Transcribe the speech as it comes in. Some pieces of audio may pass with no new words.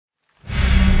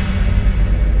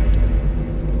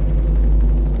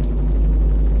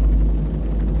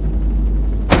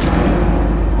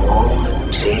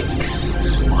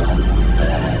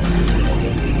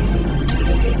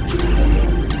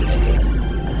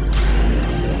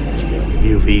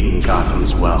You've eaten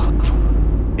Gotham's wealth,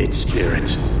 its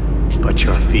spirit, but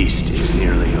your feast is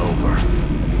nearly over.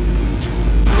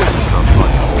 This isn't a mud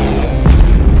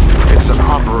hole. It's an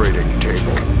operating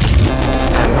table.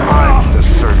 And I'm the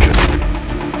surgeon.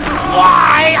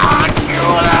 Why aren't you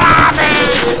laughing?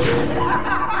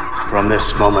 From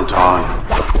this moment on,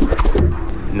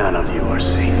 none of you are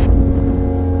safe.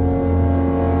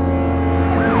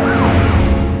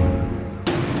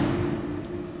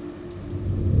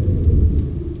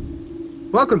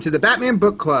 Welcome to the Batman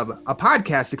Book Club, a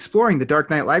podcast exploring the Dark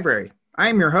Knight Library. I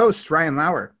am your host, Ryan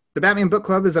Lauer. The Batman Book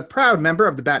Club is a proud member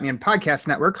of the Batman Podcast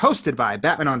Network, hosted by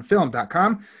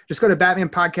BatmanOnFilm.com. Just go to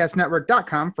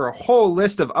BatmanPodcastNetwork.com for a whole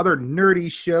list of other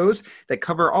nerdy shows that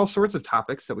cover all sorts of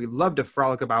topics that we love to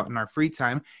frolic about in our free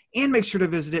time. And make sure to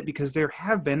visit it because there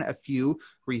have been a few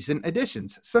recent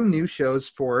additions, some new shows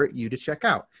for you to check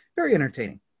out. Very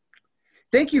entertaining.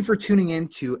 Thank you for tuning in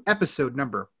to episode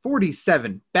number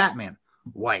 47, Batman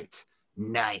White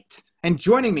Knight. And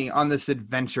joining me on this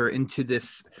adventure into the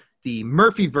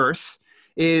Murphyverse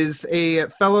is a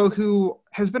fellow who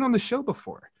has been on the show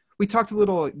before. We talked a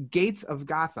little Gates of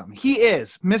Gotham. He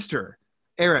is Mr.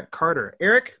 Eric Carter.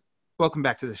 Eric, welcome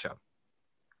back to the show.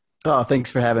 Oh,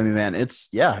 thanks for having me, man.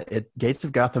 Gates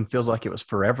of Gotham feels like it was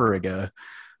forever ago,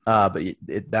 but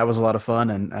that was a lot of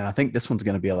fun, and I think this one's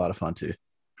going to be a lot of fun too.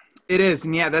 It is,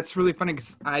 and yeah, that's really funny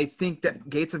because I think that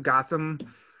Gates of Gotham,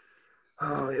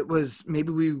 it was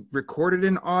maybe we recorded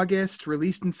in August,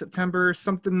 released in September,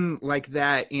 something like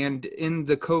that. And in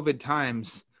the COVID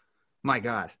times, my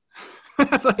God,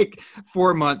 like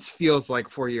 4 months feels like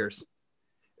 4 years.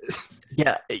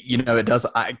 Yeah, it does.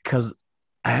 Because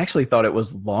I actually thought it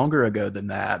was longer ago than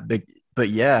that. But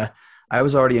yeah, I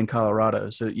was already in Colorado.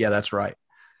 So yeah, that's right.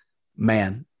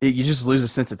 Man, you just lose a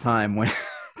sense of time when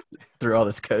through all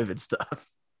this COVID stuff.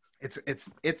 It's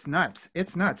nuts.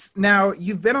 It's nuts. Now,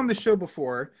 you've been on the show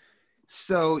before,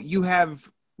 so you have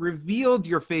revealed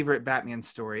your favorite Batman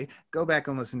story. Go back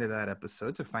and listen to that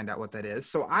episode to find out what that is.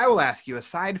 So I will ask you,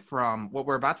 aside from what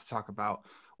we're about to talk about,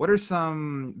 what's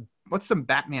some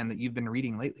Batman that you've been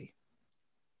reading lately?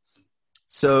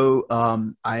 So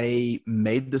I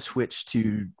made the switch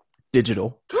to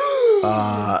digital.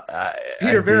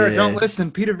 Peter Vera, don't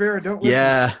listen. Peter Vera, don't listen.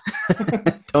 Yeah.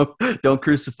 don't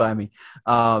crucify me.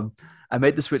 I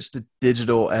made the switch to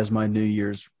digital as my New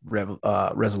Year's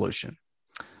resolution.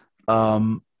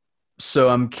 So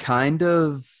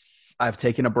I've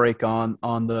taken a break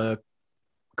on the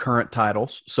current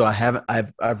titles. So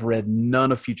I've read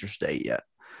none of Future State yet.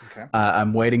 Okay.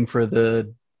 I'm waiting for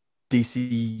the DC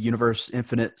Universe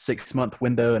Infinite 6-month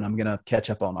window, and I'm going to catch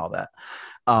up on all that.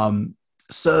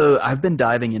 So I've been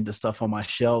diving into stuff on my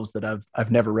shelves that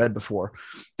I've never read before,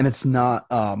 and it's not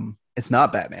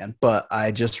Batman, but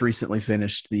I just recently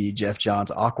finished the Jeff Johns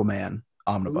Aquaman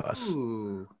omnibus,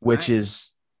 which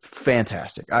is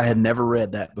fantastic. I had never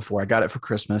read that before. I got it for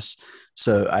Christmas,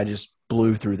 so I just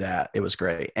blew through that. It was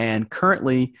great. And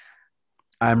currently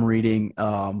I'm reading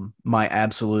my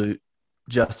absolute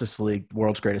Justice League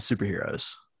World's Greatest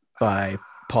Superheroes by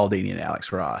Paul Dini and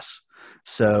Alex Ross.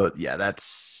 So yeah,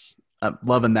 I'm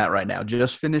loving that right now.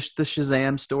 Just finished the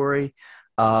Shazam story,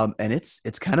 and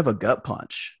it's kind of a gut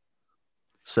punch.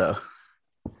 So,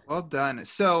 well done.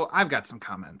 So I've got some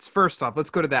comments. First off,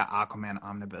 let's go to that Aquaman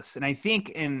omnibus, and I think,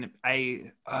 yet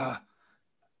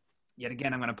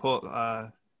again, I'm going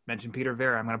to mention Peter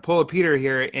Vera. I'm going to pull a Peter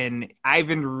here in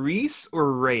Ivan Reis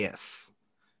or Reyes.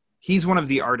 He's one of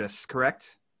the artists,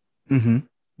 correct? Mm-hmm.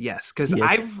 Yes, because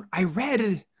I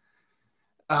read.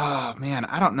 Oh man,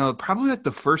 I don't know. Probably like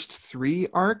the first 3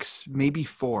 arcs, maybe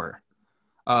 4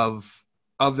 of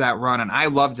that run, and I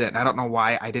loved it. I don't know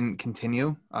why I didn't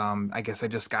continue. I guess I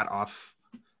just got off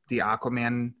the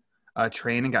Aquaman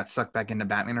train and got sucked back into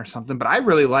Batman or something. But I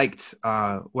really liked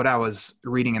what I was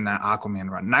reading in that Aquaman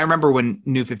run. And I remember when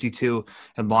New 52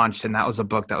 had launched, and that was a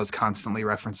book that was constantly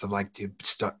referenced of like, dude,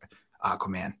 start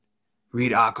Aquaman,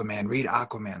 read Aquaman, read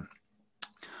Aquaman.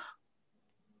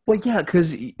 Well, yeah,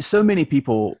 because so many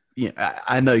people,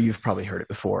 I know you've probably heard it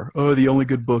before. Oh, the only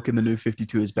good book in the New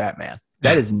 52 is Batman.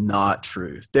 That is not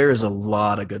true. There is a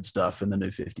lot of good stuff in the New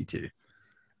 52.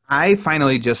 I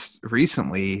finally just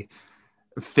recently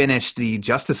finished the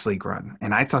Justice League run,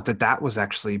 and I thought that was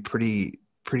actually pretty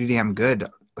damn good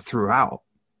throughout.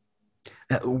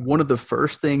 One of the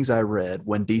first things I read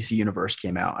when DC Universe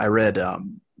came out, I read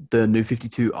the New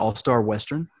 52 All-Star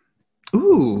Western.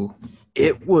 Ooh.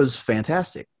 It was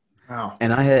fantastic. Wow.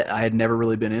 And I had never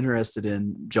really been interested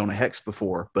in Jonah Hex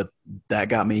before, but that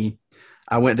got me.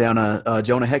 I went down a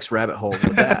Jonah Hex rabbit hole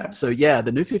with that. So yeah,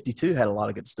 the New 52 had a lot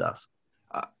of good stuff.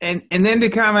 And then to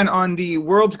comment on the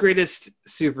world's greatest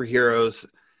superheroes,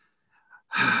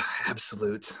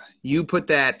 Absolute. You put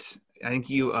that. I think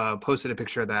you posted a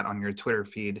picture of that on your Twitter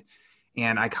feed,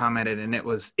 and I commented, and that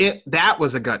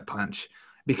was a gut punch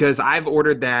because I've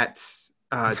ordered that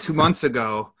 2 months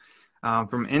ago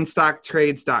from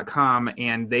InStockTrades.com,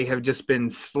 and they have just been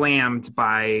slammed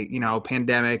by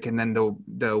pandemic and then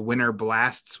the winter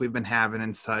blasts we've been having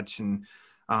and such, and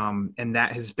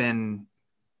that has been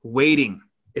waiting.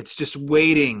 It's just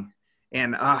waiting,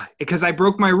 and because I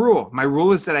broke my rule. My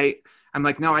rule is that I'm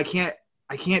like, no, I can't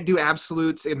do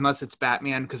absolutes unless it's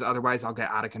Batman, because otherwise I'll get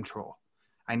out of control.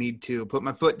 I need to put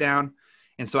my foot down.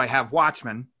 And so I have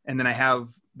Watchmen, and then I have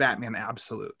Batman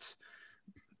absolutes.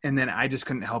 And then I just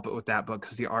couldn't help it with that book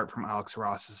because the art from Alex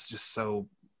Ross is just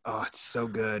it's so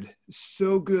good.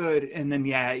 So good. And then,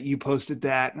 you posted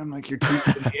that, and I'm like, you're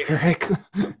teaching me, Eric.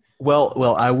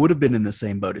 Well, I would have been in the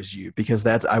same boat as you because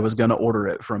I was going to order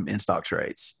it from In Stock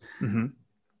Trades. Mm-hmm.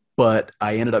 But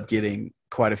I ended up getting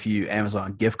quite a few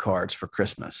Amazon gift cards for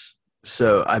Christmas.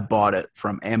 So I bought it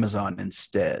from Amazon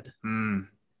instead. Mm.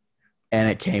 And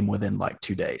it came within like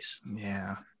 2 days.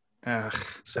 Yeah. Ugh.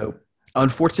 So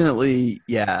unfortunately,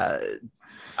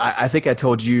 I think I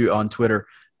told you on Twitter,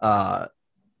 where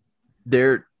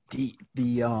their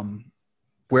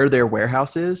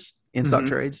warehouse is, In Stock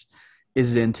Trades,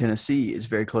 is in Tennessee, is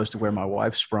very close to where my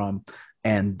wife's from.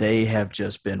 And they have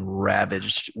just been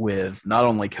ravaged with not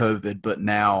only COVID, but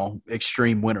now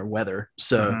extreme winter weather.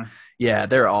 So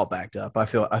they're all backed up. I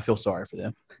feel sorry for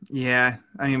them. Yeah.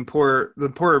 I mean,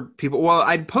 the poor people. Well,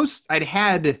 I'd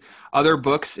had other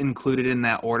books included in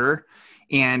that order.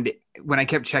 And when I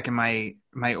kept checking my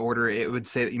order, it would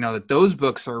say, that those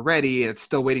books are ready. It's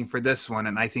still waiting for this one.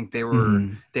 And I think they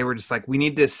were just like, we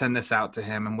need to send this out to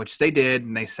him, and which they did.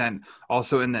 And they sent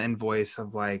also in the invoice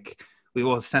of like, we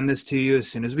will send this to you as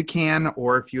soon as we can,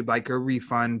 or if you'd like a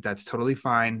refund, that's totally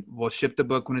fine. We'll ship the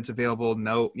book when it's available.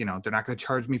 No, they're not going to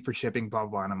charge me for shipping, blah,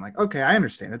 blah. And I'm like, okay, I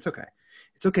understand. It's okay.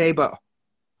 It's okay, but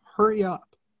hurry up.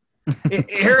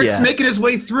 Eric's making his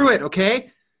way through it,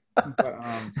 okay?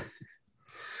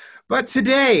 But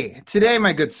today,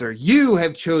 my good sir, you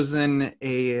have chosen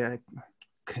a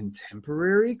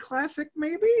contemporary classic,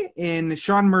 maybe, in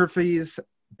Sean Murphy's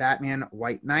Batman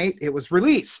White Knight. It was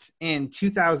released in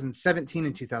 2017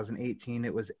 and 2018.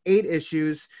 It was 8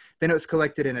 issues. Then it was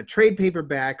collected in a trade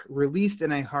paperback, released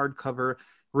in a hardcover,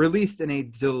 released in a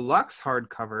deluxe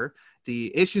hardcover.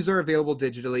 The issues are available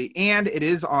digitally, and it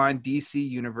is on DC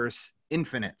Universe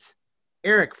Infinite.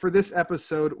 Eric, for this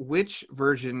episode, which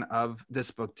version of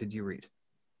this book did you read?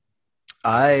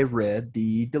 I read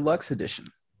the deluxe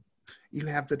edition. You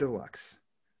have the deluxe.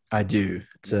 I do.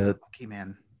 It's a lucky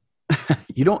man.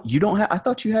 You don't have, I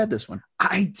thought you had this one.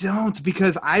 I don't,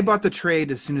 because I bought the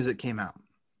trade as soon as it came out.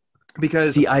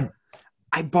 Because I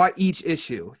bought each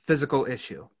issue, physical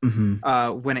issue,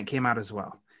 when it came out as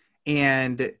well.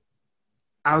 And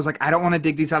I was like, I don't want to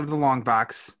dig these out of the long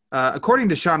box. According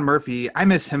to Sean Murphy, I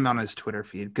miss him on his Twitter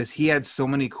feed because he had so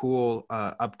many cool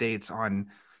updates on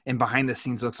and behind the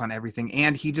scenes looks on everything.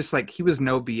 And he just he was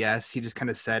no BS. He just kind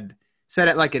of said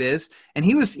it like it is. And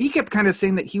he kept kind of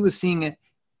saying that he was seeing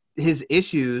his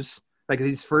issues, like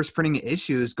these first printing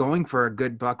issues, going for a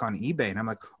good buck on eBay. And I'm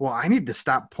like, well, I need to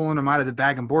stop pulling them out of the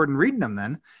bag and board and reading them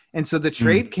then. And so the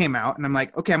trade came out, and I'm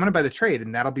like, okay, I'm going to buy the trade,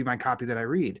 and that'll be my copy that I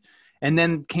read. And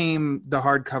then came the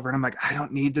hardcover, and I'm like, I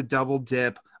don't need to double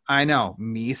dip. I know,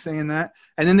 me saying that.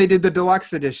 And then they did the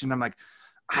deluxe edition. I'm like,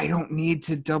 I don't need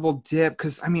to double dip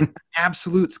because, I mean,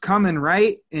 Absolute's coming,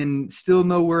 right? And still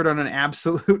no word on an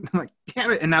Absolute. I'm like,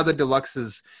 damn it. And now the deluxe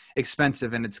is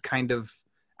expensive, and it's kind of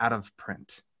out of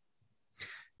print.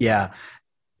 Yeah.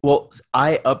 Well,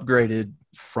 I upgraded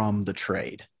from the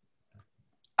trade.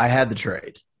 I had the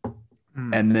trade.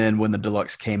 And then when the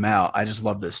deluxe came out, I just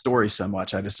loved this story so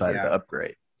much, I decided to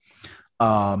upgrade.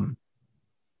 The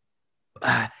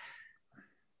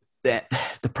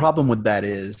problem with that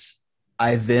is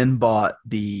I then bought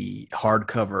the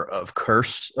hardcover of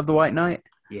Curse of the White Knight.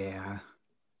 Yeah.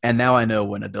 And now I know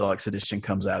when a deluxe edition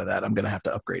comes out of that, I'm going to have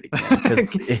to upgrade again.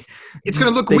 Because it's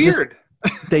going to look weird.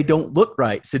 They don't look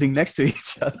right sitting next to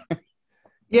each other.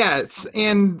 Yeah.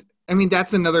 And I mean,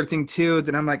 that's another thing too,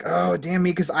 that I'm like, oh, damn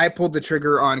me. Cause I pulled the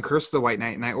trigger on Curse of the White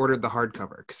Knight and I ordered the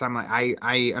hardcover. Cause I'm like,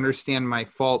 I understand my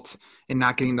fault in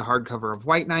not getting the hardcover of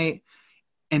White Knight.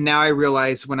 And now I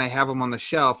realize when I have them on the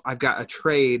shelf, I've got a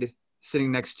trade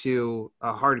sitting next to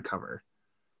a hardcover.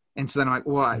 And so then I'm like,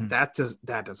 well, that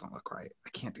doesn't look right. I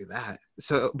can't do that.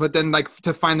 So, but then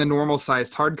to find the normal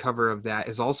sized hardcover of that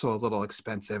is also a little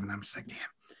expensive. And I'm just like, damn.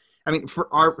 I mean,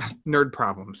 for our nerd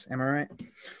problems, am I right?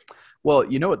 Well,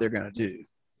 you know what they're going to do?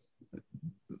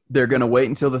 they're gonna wait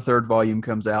until the third volume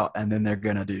comes out, and then they're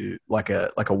gonna do like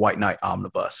a White Knight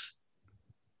omnibus.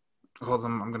 Hold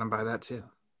on, I'm gonna buy that too.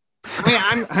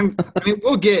 I mean,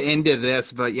 we'll get into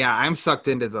this, but yeah, I'm sucked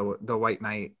into the White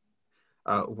Knight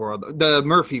world. The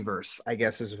Murphyverse, I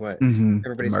guess, is what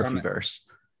everybody's calling it. Murphyverse.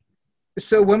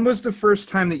 So when was the first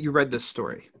time that you read this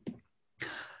story?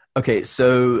 Okay,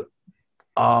 so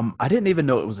I didn't even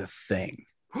know it was a thing.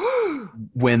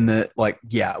 when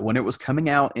it was coming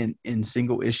out in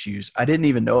single issues, I didn't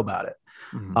even know about it.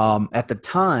 At the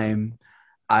time,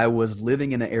 I was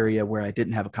living in an area where I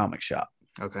didn't have a comic shop.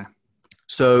 Okay.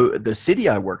 So the city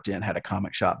I worked in had a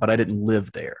comic shop, but I didn't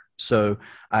live there. So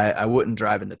I wouldn't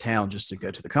drive into town just to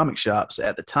go to the comic shops.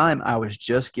 At the time, I was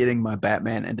just getting my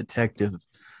Batman and Detective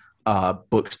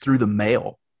books through the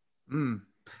mail.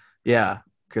 Yeah,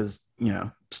 because,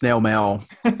 snail mail,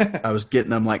 I was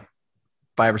getting them like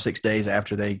 5 or 6 days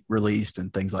after they released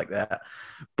and things like that.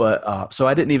 But so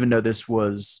I didn't even know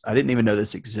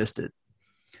this existed.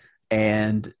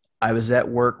 And I was at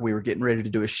work. We were getting ready to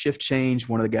do a shift change.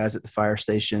 One of the guys at the fire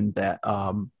station that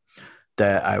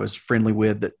I was friendly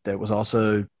with that was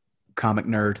also comic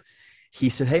nerd, he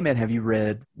said, "Hey man, have you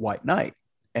read White Knight?"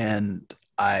 And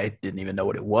I didn't even know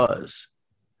what it was.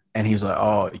 And he was like,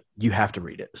 "Oh, you have to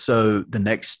read it." So the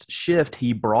next shift,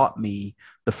 he brought me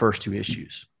the first 2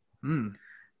 issues.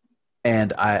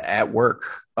 And I, at work,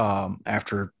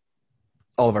 after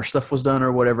all of our stuff was done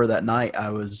or whatever that night, I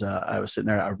was sitting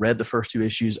there. I read the first 2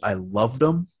 issues. I loved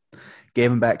them. Gave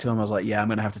them back to him. I was like, "Yeah, I'm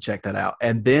going to have to check that out."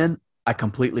 And then I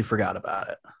completely forgot about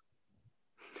it.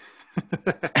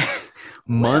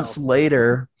 Months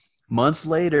later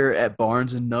at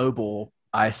Barnes and Noble,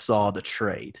 I saw the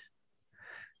trade.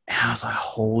 And I was like,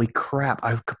 holy crap,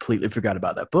 I completely forgot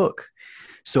about that book.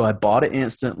 So I bought it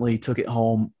instantly, took it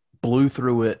home, blew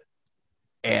through it,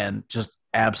 and just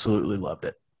absolutely loved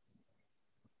it.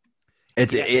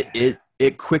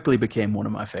 It quickly became one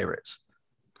of my favorites.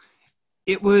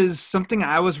 It was something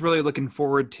I was really looking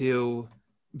forward to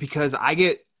because I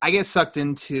get sucked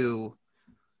into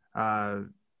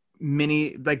Batman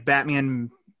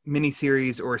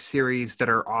miniseries or series that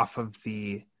are off of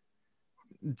the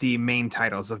main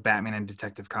titles of Batman and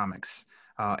Detective Comics,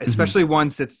 especially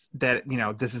ones that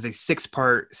this is a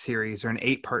 6-part series or an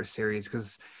 8-part series,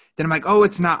 because then I'm like, oh,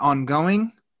 it's not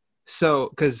ongoing. So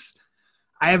because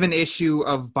I have an issue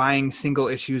of buying single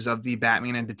issues of the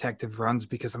Batman and Detective runs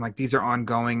because I'm like, these are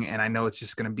ongoing and I know it's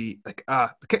just going to be like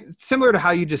similar to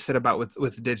how you just said about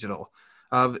with digital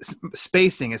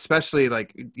spacing, especially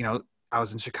like, I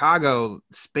was in Chicago.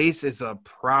 Space is a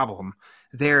problem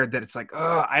there that it's like,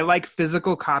 I like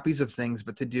physical copies of things,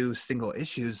 but to do single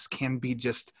issues can be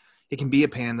a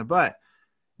pain in the butt.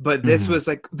 But this was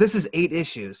like, this is 8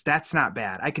 issues. That's not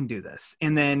bad. I can do this.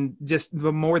 And then just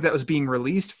the more that was being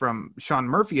released from Sean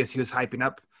Murphy as he was hyping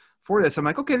up for this, I'm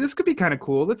like, okay, this could be kind of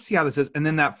cool. Let's see how this is. And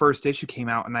then that first issue came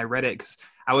out and I read it because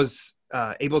I was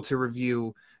able to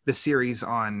review the series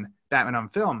on Batman on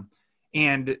Film.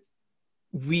 And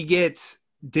we get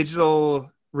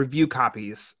digital review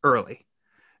copies early.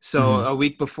 So a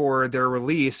week before they're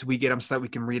released, we get them so that we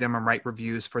can read them and write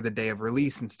reviews for the day of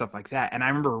release and stuff like that. And I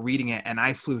remember reading it and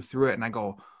I flew through it and I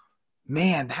go,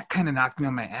 man, that kind of knocked me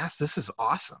on my ass. This is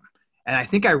awesome. And I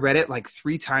think I read it like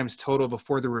 3 times total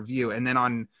before the review. And then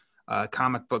on New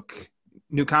Comic Book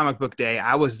Day,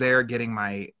 I was there getting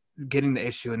the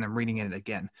issue and then reading it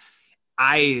again.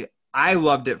 I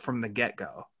loved it from the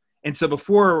get-go. And so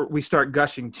before we start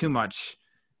gushing too much,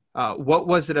 what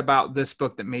was it about this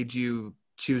book that made you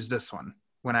choose this one?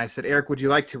 When I said, Eric, would you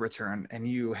like to return? And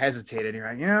you hesitated. You're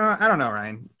like, I don't know,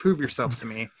 Ryan. Prove yourself to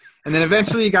me. And then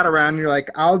eventually you got around and you're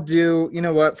like, I'll do,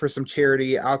 for some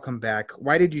charity, I'll come back.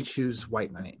 Why did you choose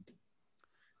White Knight?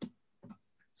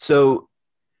 So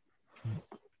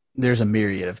there's a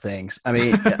myriad of things. I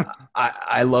mean,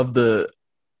 I love the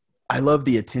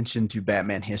attention to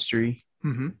Batman history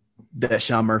that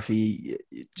Sean Murphy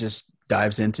just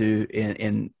dives into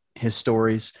in his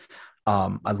stories.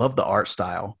 I love the art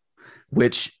style,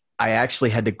 which I actually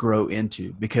had to grow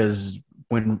into because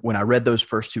when I read those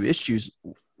first 2 issues,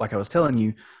 like I was telling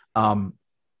you,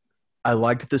 I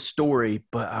liked the story,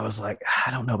 but I was like,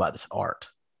 I don't know about this art.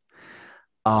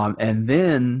 And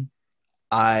then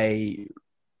I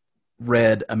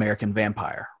read American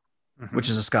Vampire, which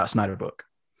is a Scott Snyder book.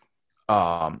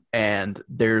 And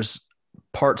there's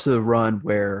parts of the run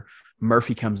where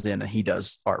Murphy comes in and he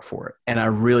does art for it. And I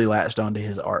really latched onto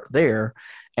his art there.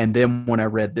 And then when I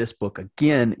read this book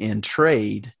again in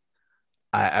trade,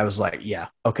 I was like, yeah,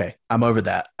 okay, I'm over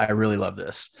that. I really love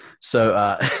this.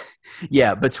 So,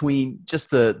 between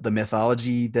just the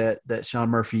mythology that Sean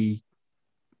Murphy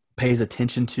pays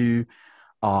attention to,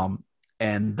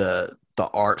 and the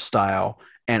art style,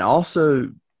 and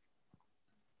also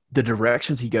the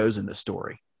directions he goes in the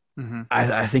story. Mm-hmm.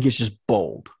 I think it's just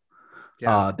bold.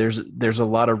 Yeah. There's a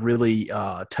lot of really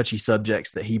touchy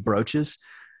subjects that he broaches,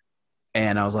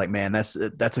 and I was like, man, that's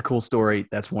a cool story.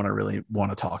 That's one I really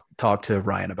want to talk to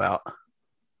Ryan about.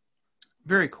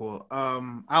 Very cool.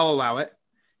 I'll allow it.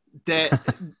 That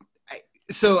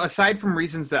so aside from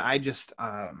reasons that I just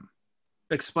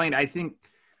explained, I think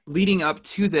leading up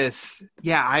to this,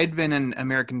 yeah, I'd been an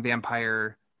American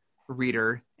Vampire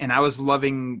reader, and I was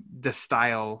loving the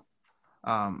style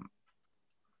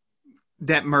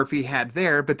that Murphy had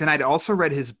there. But then I'd also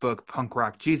read his book, Punk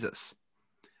Rock Jesus.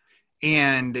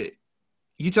 And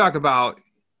you talk about,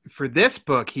 for this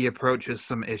book, he approaches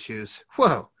some issues.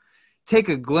 Whoa, take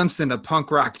a glimpse into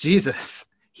Punk Rock Jesus.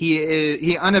 He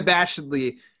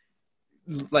unabashedly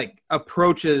like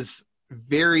approaches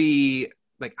very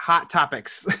like hot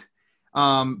topics.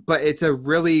 But it's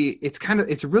really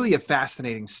a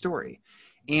fascinating story.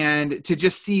 And to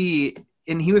just see,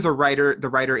 and he was the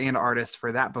writer and artist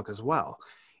for that book as well.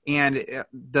 And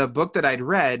the book that I'd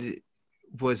read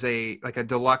was a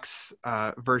deluxe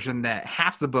version that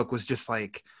half the book was just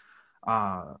like, it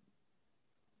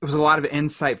was a lot of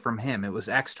insight from him. It was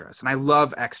extras, and I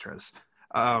love extras.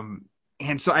 And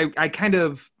so I kind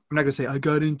of, I'm not going to say I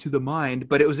got into the mind,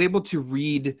 but it was able to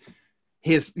read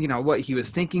his, what he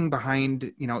was thinking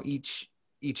behind, each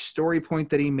story point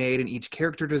that he made and each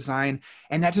character design.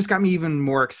 And that just got me even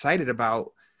more excited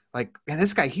about like, man,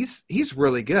 this guy, he's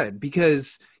really good,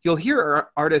 because you'll hear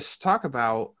artists talk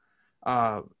about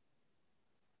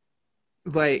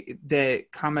like the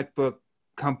comic book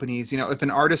companies, if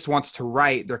an artist wants to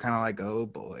write, they're kind of like, oh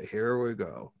boy, here we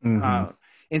go. Mm-hmm.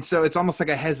 And so it's almost like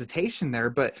a hesitation there,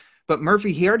 but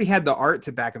Murphy, he already had the art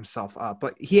to back himself up.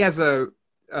 But he has a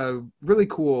really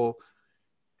cool,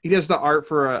 he does the art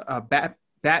for a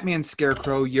Batman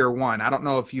Scarecrow Year One. I don't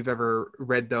know if you've ever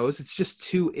read those. It's just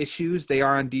 2 issues. They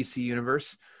are on DC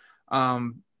Universe.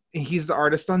 He's the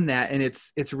artist on that, and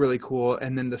it's really cool.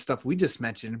 And then the stuff we just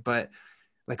mentioned, but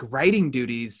like writing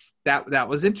duties, that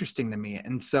was interesting to me.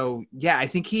 And so, yeah, I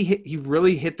think he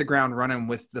really hit the ground running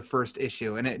with the first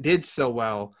issue, and it did so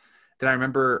well that I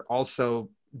remember also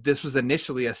this was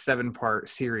initially a 7-part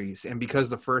series. And because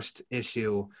the first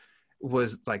issue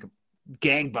was like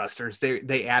gangbusters,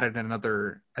 they added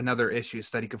another issue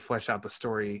so that he could flesh out the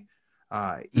story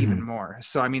even more.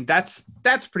 So, I mean, that's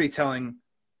pretty telling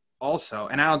also.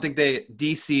 And I don't think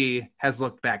DC has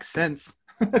looked back since.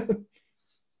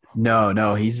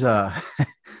 No, he's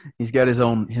he's got his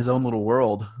own little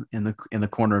world in the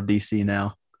corner of DC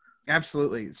now.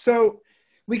 Absolutely. So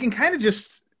we can kind of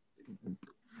just,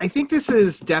 I think this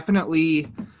is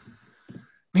definitely,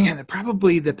 man,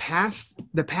 probably the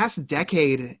past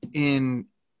decade in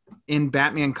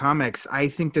Batman comics. I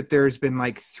think that there's been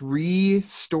like 3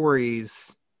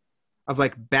 stories of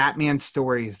like Batman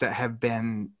stories that have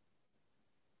been,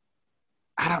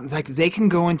 they can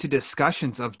go into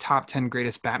discussions of top 10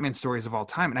 greatest Batman stories of all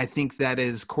time. And I think that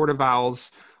is Court of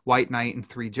Owls, White Knight, and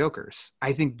 3 Jokers.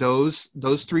 I think those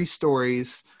 3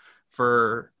 stories,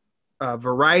 for a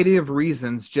variety of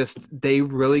reasons, just they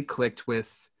really clicked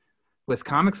with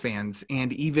comic fans.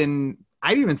 And even,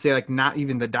 I'd even say like not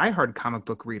even the diehard comic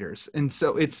book readers. And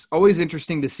so it's always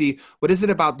interesting to see, what is it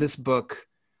about this book,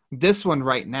 this one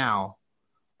right now,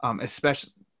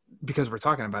 especially because we're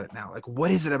talking about it now, like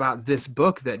what is it about this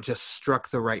book that just struck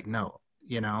the right note,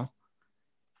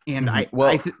 And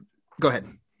go ahead.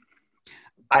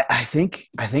 I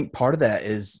think part of that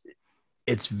is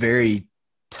it's very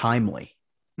timely.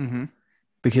 Mm-hmm.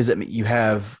 Because you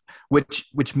have,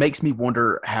 which makes me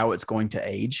wonder how it's going to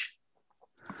age.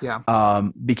 Yeah.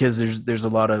 Because there's a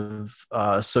lot of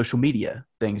social media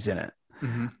things in it.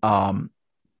 Mm-hmm.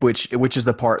 Which is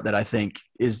the part that I think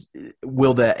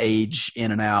will that age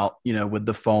in and out, with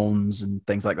the phones and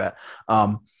things like that.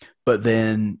 But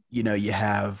then, you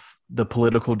have the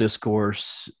political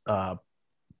discourse,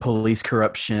 police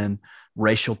corruption,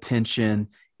 racial tension.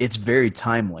 It's very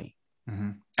timely.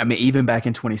 Mm-hmm. I mean, even back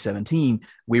in 2017,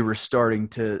 we were starting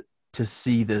to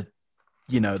see the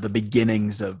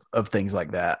beginnings of things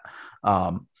like that.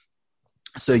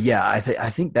 So yeah, I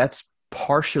think that's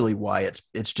partially why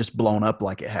it's just blown up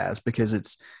like it has, because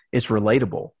it's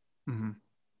relatable. Mm-hmm.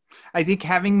 I think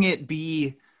having it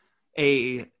be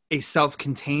a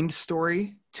self-contained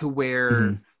story to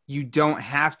where you don't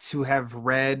have to have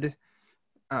read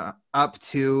up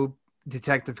to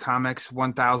Detective Comics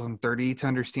 1030 to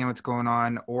understand what's going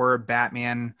on, or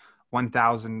Batman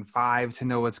 1005 to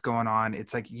know what's going on.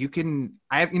 It's like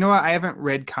I haven't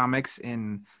read comics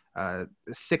in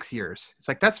 6 years. It's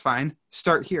like, that's fine.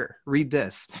 Start here. Read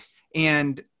this.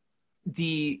 And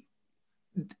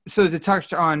so to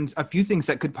touch on a few things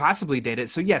that could possibly date it.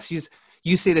 So yes,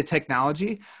 you say the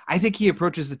technology. I think he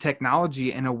approaches the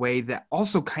technology in a way that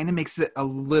also kind of makes it a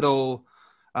little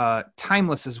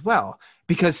timeless as well,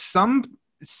 because some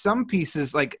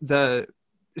pieces, like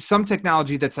some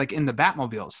technology that's like in the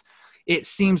Batmobiles, it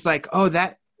seems like, oh,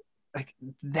 that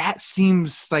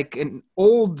seems like an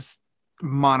old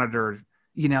monitor,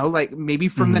 like maybe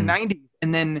from the 90s.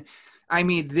 And then, I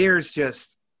mean, there's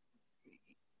just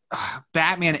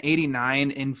Batman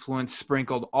 89 influence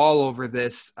sprinkled all over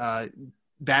this,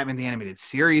 Batman the Animated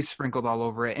Series sprinkled all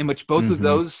over it, in which both of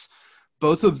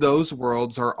those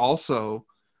worlds are also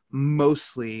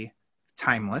mostly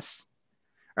timeless.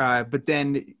 But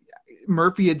then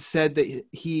Murphy had said that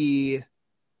he...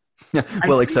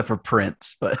 except for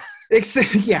Prince, but...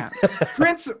 yeah,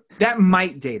 Prince, that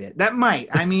might date it. That might.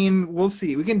 I mean, we'll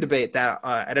see. We can debate that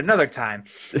at another time.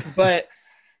 But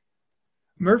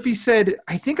Murphy said,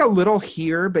 I think a little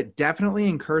here, but definitely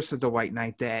in Curse of the White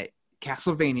Knight, that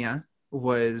Castlevania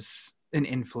was an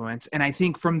influence. And I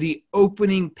think from the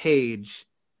opening page,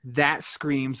 that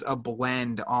screams a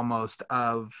blend almost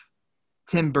of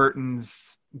Tim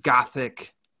Burton's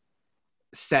Gothic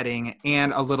setting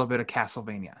and a little bit of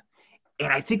Castlevania.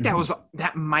 And I think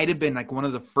that might have been like one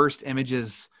of the first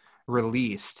images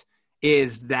released,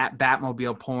 is that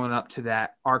Batmobile pulling up to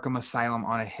that Arkham Asylum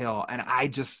on a hill. And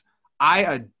I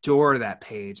adore that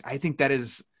page. I think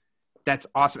that's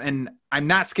awesome. And I'm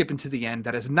not skipping to the end.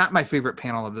 That is not my favorite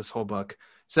panel of this whole book.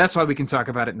 So that's why we can talk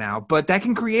about it now. But that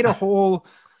can create a whole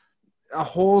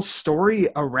story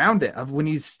around it of when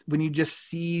you just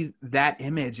see that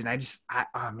image. And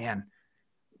oh man.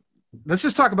 Let's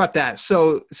just talk about that.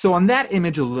 So on that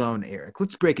image alone, Eric,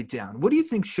 let's break it down. What do you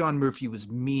think Sean Murphy was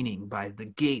meaning by the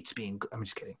gates being... I'm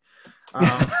just kidding.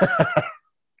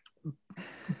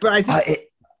 But I think...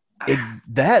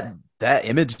 that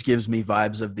image gives me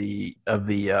vibes of the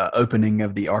opening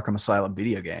of the Arkham Asylum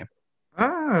video game.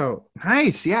 Oh,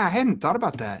 nice. Yeah, I hadn't thought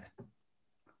about that.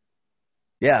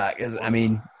 Yeah, I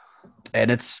mean,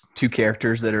 and it's two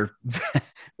characters that are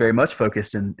very much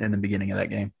focused in the beginning of that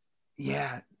game.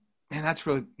 Yeah. Man, that's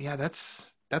really,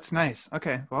 that's nice.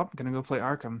 Okay, well, I'm gonna go play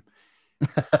Arkham.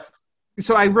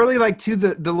 So I really like too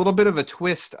the little bit of a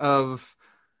twist of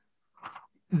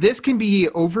this can be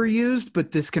overused,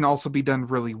 but this can also be done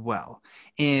really well.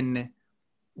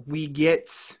 We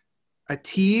get a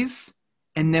tease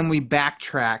and then we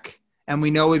backtrack and we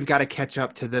know we've got to catch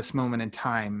up to this moment in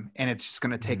time, and it's just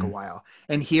gonna take a while.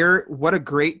 And here, what a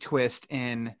great twist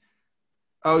in,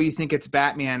 oh, you think it's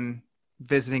Batman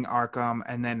visiting Arkham,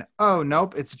 and then, oh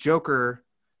nope, it's Joker,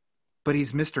 but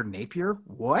he's Mr. Napier.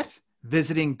 What?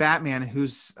 Visiting Batman,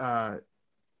 who's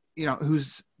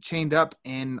chained up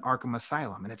in Arkham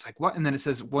Asylum, and it's like, what? And then it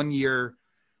says 1 year,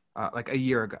 like a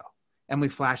year ago, and we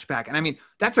flash back, and I mean,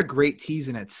 that's a great tease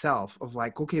in itself of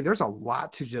like, okay, there's a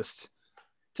lot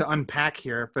to unpack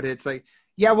here, but it's like,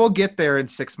 yeah, we'll get there in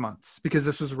 6 months because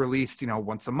this was released,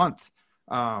 once a month.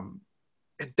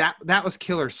 That was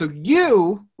killer. So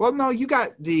you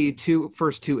got the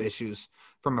first two issues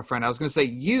from a friend. I was going to say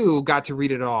you got to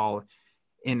read it all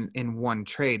in one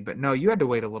trade, but no, you had to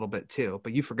wait a little bit too,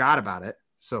 but you forgot about it.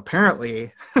 So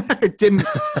apparently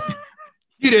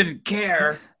you didn't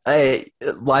care.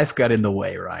 Life got in the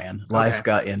way, Ryan. Life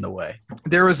got in the way.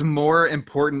 There was more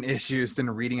important issues than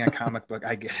reading a comic book.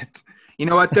 I get it. You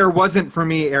know what? There wasn't for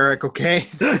me, Eric. Okay.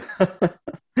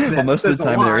 Well, most of the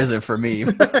time there isn't for me.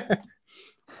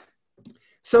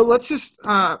 So let's just,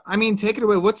 take it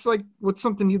away. What's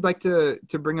something you'd like to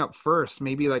bring up first?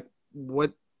 Maybe like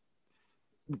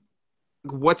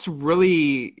what's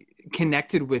really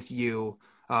connected with you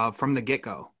from the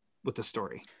get-go with the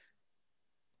story?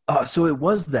 So it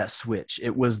was that switch.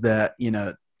 It was that,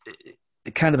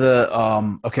 kind of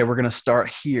the, okay, we're going to start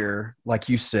here, like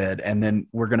you said, and then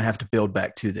we're going to have to build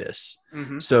back to this.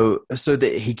 Mm-hmm. So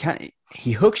that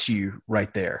he hooks you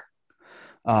right there.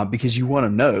 Because you want to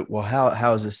know, well, how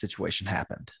has this situation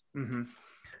happened? Mm-hmm.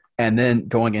 And then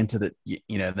going into the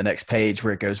the next page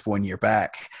where it goes 1 year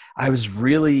back, I was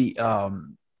really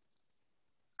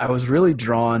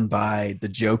drawn by the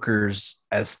Joker's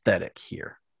aesthetic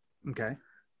here. Okay.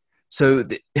 So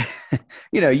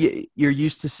you're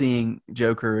used to seeing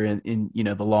Joker in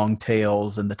the long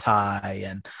tails and the tie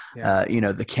and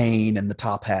the cane and the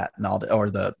top hat and all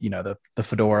the the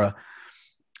fedora.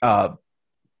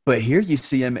 But here you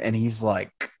see him, and he's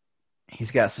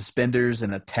got suspenders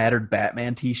and a tattered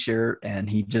Batman t-shirt, and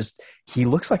he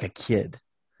looks like a kid.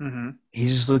 Mm-hmm. He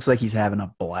just looks like he's having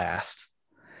a blast.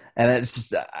 And it's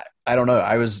just I don't know.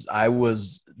 I was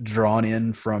drawn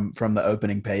in from the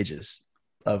opening pages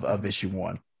of issue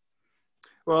 1.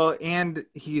 Well, and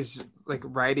he's like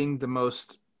riding the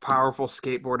most powerful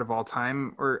skateboard of all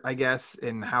time, or I guess,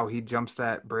 in how he jumps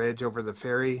that bridge over the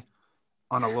ferry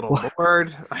on a little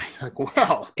board. Like,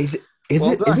 wow. Isn't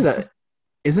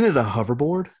it a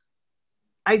hoverboard?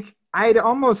 I'd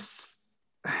almost,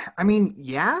 I mean,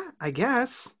 yeah, I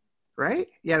guess, right?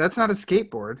 Yeah, that's not a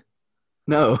skateboard.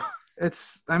 No.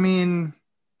 It's, I mean,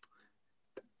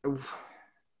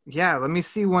 yeah, let me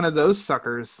see one of those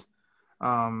suckers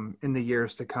in the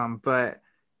years to come. But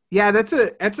yeah, it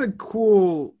is a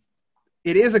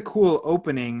cool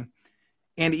opening,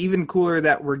 and even cooler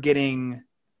that we're getting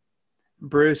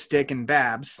Bruce, Dick, and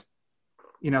Babs.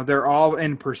 You know, they're all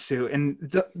in pursuit. And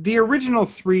the original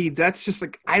 3, that's just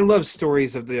like, I love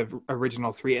stories of the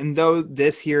original 3. And though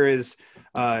this here is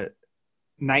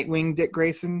Nightwing Dick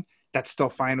Grayson, that's still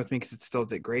fine with me because it's still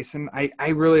Dick Grayson. I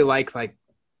really like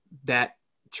that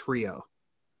trio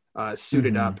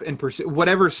suited up and pursue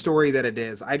whatever story that it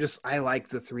is. I like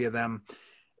the 3 of them.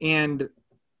 And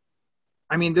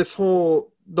I mean, the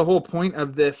whole point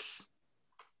of this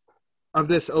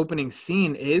opening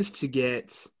scene is to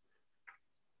get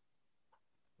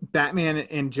Batman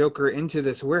and Joker into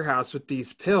this warehouse with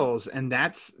these pills, and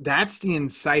that's the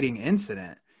inciting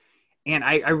incident. And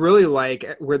I really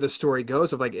like where the story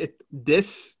goes of like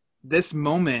this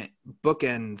moment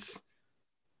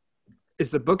is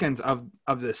the bookends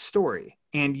of this story.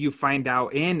 And you find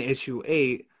out in issue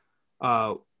 8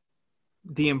 the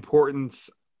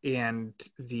importance and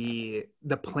the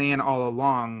plan all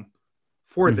along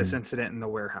for this incident in the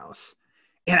warehouse.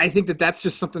 And I think that that's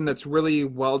just something that's really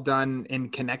well done in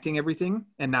connecting everything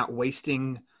and not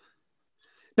wasting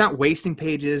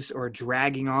pages or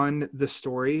dragging on the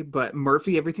story. But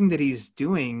Murphy, everything that he's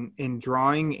doing in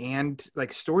drawing and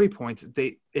like story points,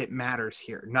 it matters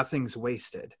here. Nothing's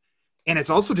wasted. And it's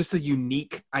also just a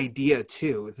unique idea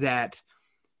too, that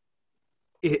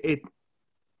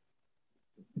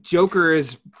Joker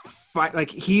is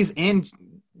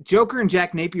Joker and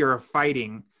Jack Napier are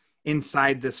fighting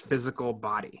inside this physical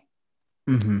body.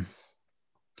 Mm-hmm.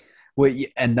 Well,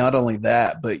 and not only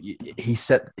that, but he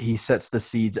sets the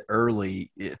seeds early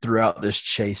throughout this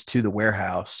chase to the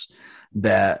warehouse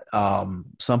that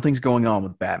something's going on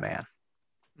with Batman,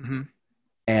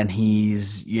 and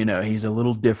he's a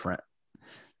little different,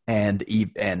 and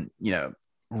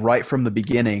right from the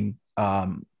beginning,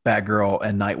 Batgirl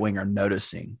and Nightwing are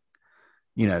noticing,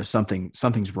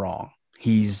 something's wrong.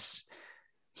 He's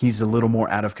a little more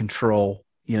out of control.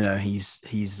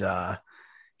 He's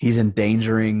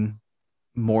endangering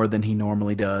more than he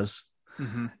normally does.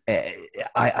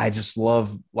 I just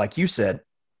love, like you said,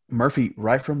 Murphy,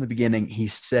 right from the beginning,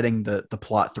 he's setting the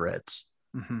plot threads.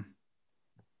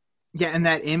 Yeah, and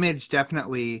that image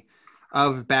definitely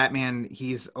of Batman,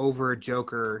 he's over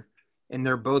Joker, and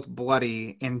they're both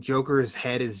bloody, and Joker's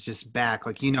head is just back,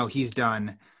 like, he's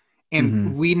done.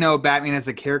 And we know Batman as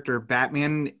a character.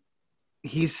 Batman,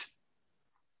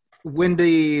 when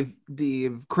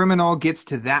the criminal gets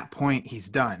to that point, he's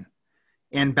done.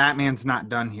 And Batman's not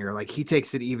done here. Like, he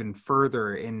takes it even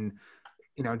further in,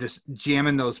 just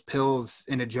jamming those pills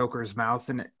into Joker's mouth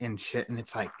and shit. And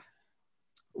it's like,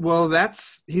 well,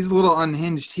 he's a little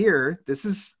unhinged here. This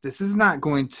is not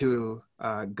going to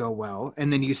go well.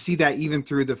 And then you see that even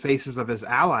through the faces of his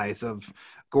allies, of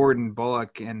Gordon,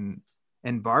 Bullock, and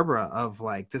Barbara, of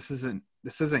like, this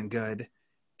isn't good.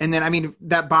 And then, I mean,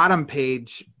 that bottom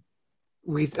page,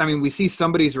 we see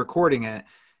somebody's recording it.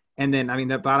 And then, I mean,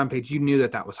 that bottom page, you knew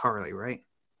that was Harley, right?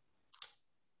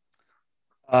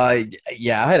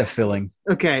 Yeah, I had a feeling.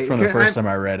 Okay. From the first time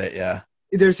I read it, yeah.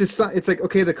 There's just it's like,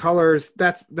 okay, the colors,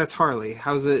 that's Harley.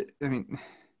 How's it? I mean,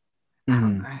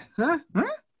 well,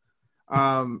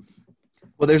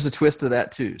 there's a twist to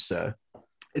that too. So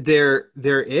there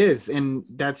is, and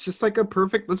that's just like a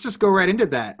perfect. Let's just go right into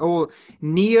that. Oh,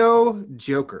 Neo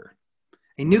Joker,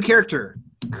 a new character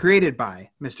created by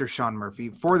Mr. Sean Murphy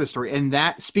for the story. And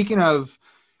that, speaking of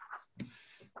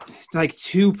like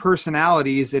two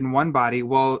personalities in one body,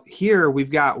 well, here we've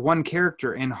got one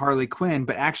character in Harley Quinn,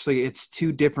 but actually it's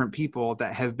two different people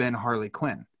that have been Harley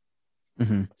Quinn.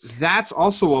 That's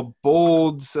also a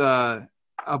bold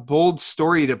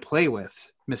story to play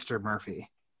with, Mr. Murphy.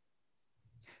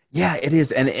 Yeah, it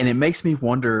is. And it makes me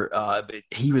wonder,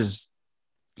 he was,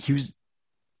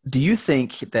 do you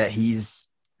think that he's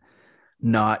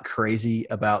not crazy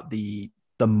about the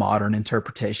modern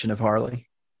interpretation of Harley?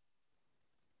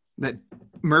 That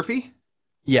Murphy?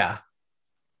 Yeah.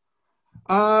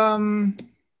 Are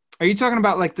you talking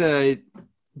about like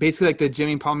basically like the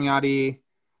Jimmy Palmiotti?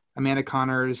 Amanda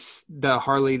Connor's the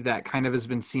Harley that kind of has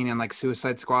been seen in like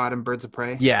Suicide Squad and Birds of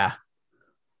Prey? Yeah.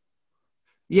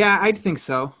 Yeah, I'd think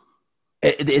so.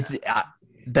 It's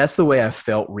that's the way I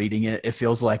felt reading it. It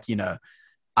feels like,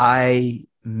 I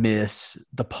miss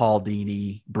the Paul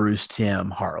Dini, Bruce Timm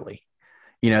Harley.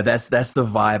 That's the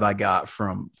vibe I got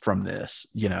from this.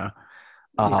 This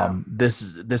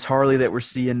Harley that we're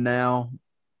seeing now,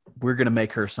 we're gonna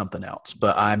make her something else.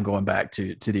 But I'm going back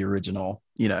to the original,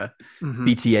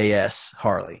 BTAS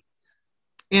Harley.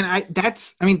 And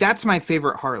that's my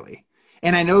favorite Harley.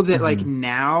 And I know that like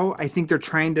now I think they're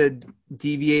trying to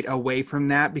deviate away from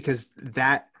that because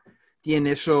the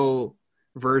initial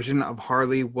version of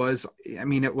Harley was,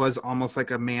 it was almost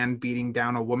like a man beating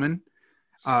down a woman.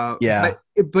 But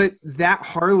that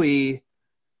Harley,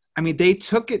 they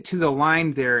took it to the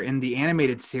line there in the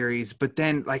animated series, but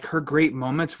then like her great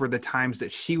moments were the times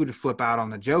that she would flip out on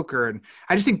the Joker. And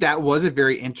I just think that was a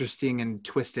very interesting and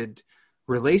twisted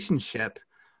relationship.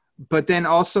 But then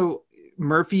also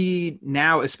Murphy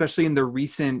now, especially in the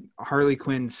recent Harley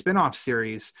Quinn spinoff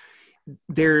series,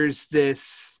 there's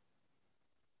this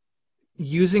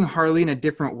using Harley in a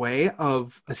different way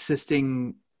of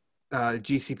assisting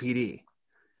GCPD.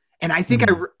 And I think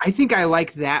I think I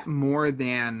like that more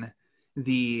than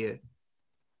the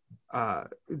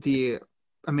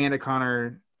Amanda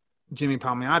Connor, Jimmy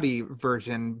Palmiotti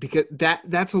version, because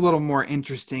that's a little more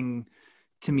interesting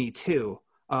to me too.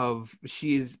 Of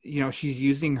she's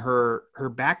using her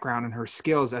background and her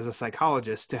skills as a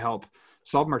psychologist to help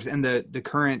solve murders. And the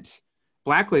current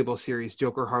Black Label series,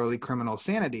 Joker Harley Criminal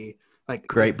Sanity, like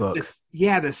great book.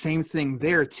 The same thing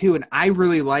there too. And I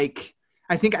really like.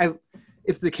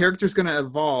 If the character's going to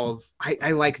evolve,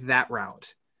 I like that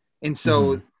route. And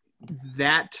so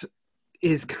that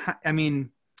is,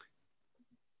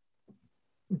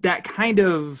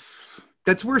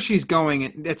 that's where she's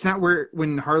going. It's not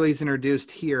when Harley's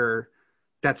introduced here,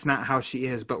 that's not how she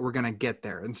is, but we're going to get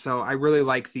there. And so I really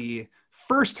like the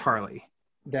first Harley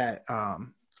that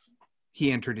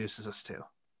he introduces us to.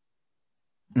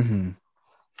 Mm-hmm.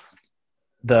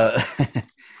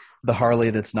 The Harley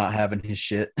that's not having his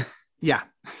shit. Yeah.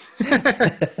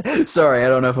 Sorry, I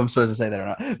don't know if I'm supposed to say that or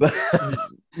not. But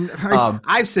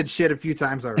I've said shit a few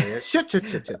times already. Shit.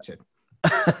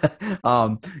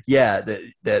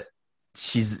 That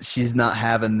she's not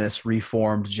having this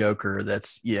reformed Joker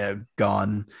that's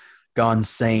gone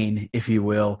sane, if you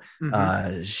will.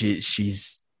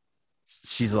 She's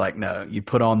like, no, you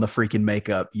put on the freaking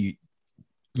makeup, you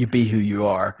be who you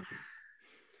are.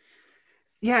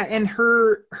 Yeah, and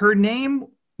her name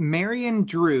Marion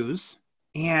Drews,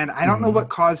 and I don't know what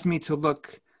caused me to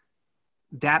look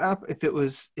that up if it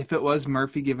was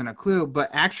Murphy given a clue, but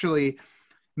actually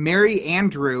Mary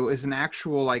Andrew is an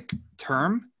actual like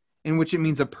term in which it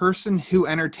means a person who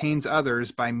entertains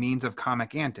others by means of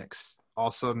comic antics,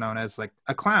 also known as like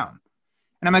a clown.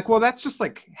 And I'm like, well, that's just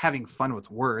like having fun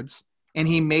with words. And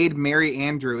he made Mary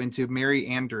Andrew into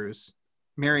Marion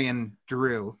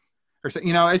Drew. Or so,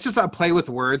 it's just a play with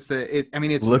words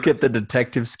it's look at the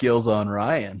detective skills on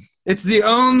Ryan. It's the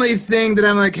only thing that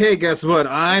I'm like, hey, guess what?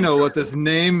 I know what this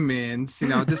name means.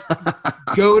 Just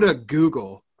go to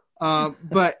Google.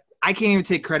 But I can't even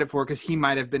take credit for it because he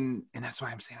might have been, and that's why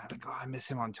I'm saying, I miss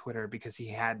him on Twitter because he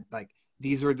had like,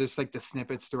 these were just like the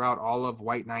snippets throughout all of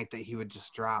White Knight that he would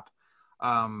just drop.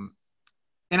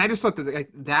 And I just thought that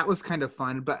that was kind of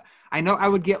fun, but I know I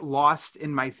would get lost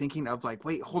in my thinking of like,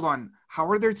 wait, hold on. How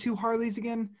are there two Harleys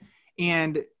again?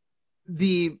 And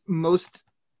the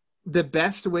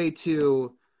best way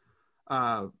to,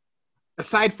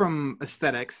 aside from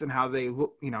aesthetics and how they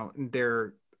look,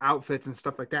 their outfits and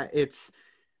stuff like that, it's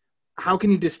how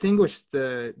can you distinguish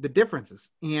the differences?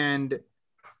 And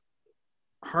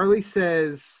Harley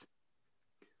says,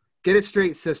 get it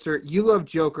straight, sister. You love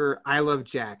Joker. I love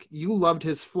Jack. You loved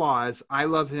his flaws. I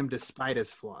love him despite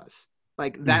his flaws.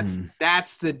 Like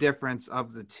that's the difference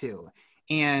of the two.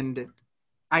 And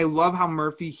I love how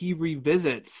Murphy, he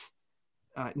revisits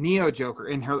Neo Joker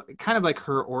in her kind of like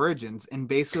her origins. And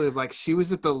basically like she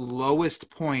was at the lowest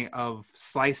point of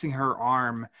slicing her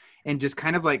arm and just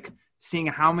kind of like seeing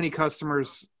how many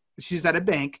customers, she's at a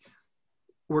bank,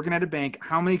 working at a bank,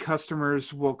 how many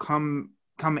customers will come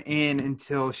in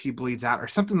until she bleeds out or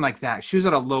something like that. She was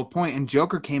at a low point and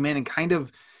Joker came in and kind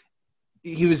of,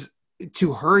 he was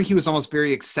almost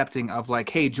very accepting of like,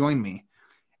 hey, join me.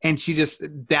 And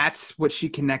that's what she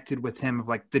connected with him of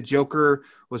like the Joker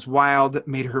was wild,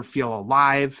 made her feel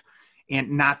alive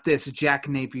and not this Jack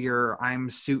Napier, I'm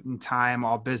suit and tie, I'm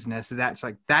all business.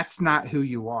 That's not who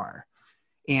you are.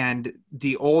 And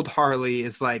the old Harley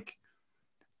is like,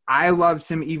 I loved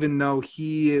him even though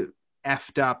he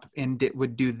effed up and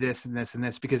would do this and this and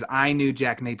this because I knew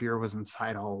Jack Napier was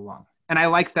inside all along. And I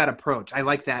like that approach. I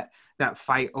like that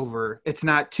fight over, it's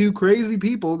not two crazy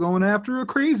people going after a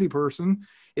crazy person.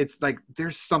 It's like,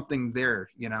 there's something there,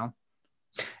 you know?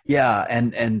 Yeah.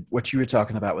 And what you were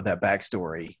talking about with that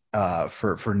backstory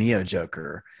for Neo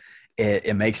Joker,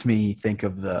 it makes me think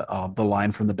of the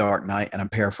line from The Dark Knight, and I'm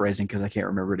paraphrasing because I can't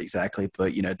remember it exactly,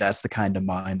 but you know, that's the kind of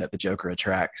mind that the Joker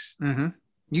attracts. Mm-hmm.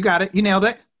 You got it. You nailed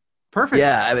it. Perfect.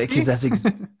 Yeah. I mean, because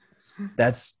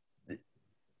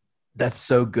that's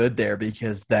so good there,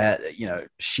 because that, you know,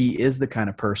 she is the kind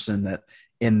of person that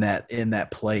in that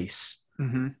place,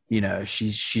 mm-hmm. you know,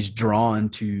 she's drawn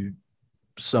to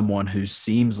someone who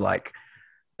seems like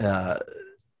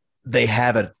they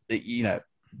have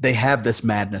this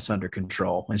madness under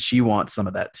control, and she wants some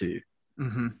of that too.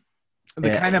 Mm-hmm.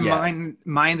 The kind of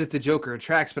mind that the Joker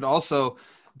attracts, but also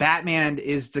Batman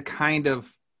is the kind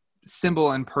of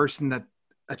symbol and person that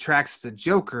attracts the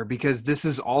Joker, because this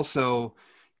is also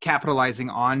capitalizing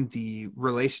on the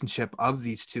relationship of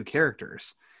these two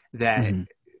characters. That mm-hmm.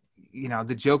 you know,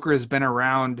 the Joker has been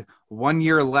around 1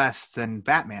 year less than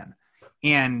Batman,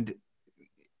 and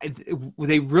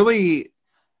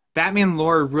Batman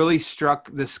lore really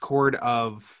struck this chord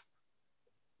of,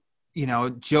 you know,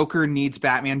 Joker needs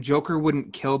Batman. Joker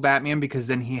wouldn't kill Batman because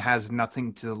then he has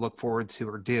nothing to look forward to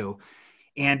or do.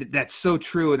 And that's so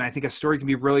true. And I think a story can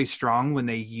be really strong when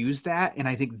they use that. And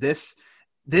I think this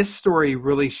story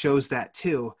really shows that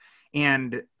too.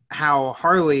 And how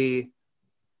Harley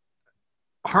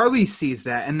sees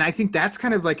that. And I think that's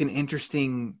kind of like an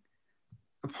interesting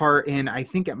part in, I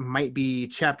think it might be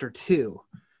chapter 2,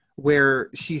 where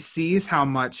she sees how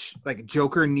much like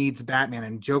Joker needs Batman,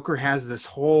 and Joker has this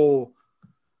whole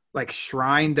like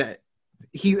shrine that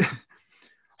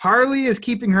Harley is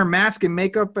keeping her mask and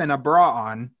makeup and a bra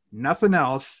on, nothing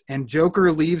else. And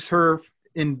Joker leaves her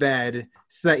in bed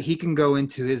so that he can go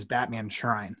into his Batman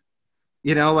shrine.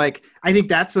 You know, like, I think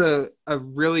that's it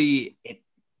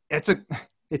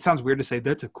sounds weird to say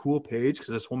that's a cool page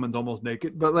because this woman's almost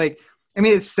naked, but like, I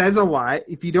mean, it says a lot.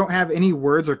 If you don't have any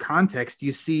words or context,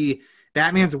 you see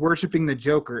Batman's worshiping the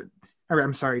Joker.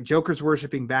 Joker's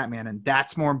worshiping Batman, and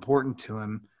that's more important to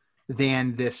him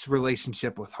than this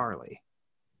relationship with Harley.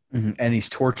 Mm-hmm. And he's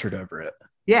tortured over it.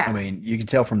 Yeah. I mean, you can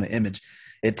tell from the image.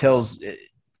 It tells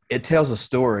a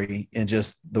story in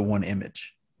just the one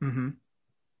image. Mm-hmm.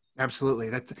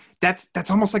 Absolutely.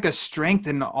 That's almost like a strength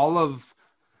in all of,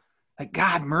 like,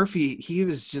 God, Murphy, he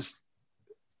was just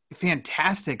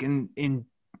fantastic in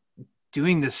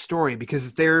doing this story,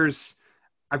 because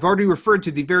I've already referred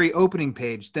to the very opening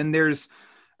page. Then there's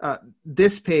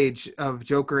this page of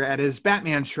Joker at his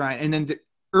Batman shrine, and then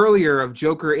earlier of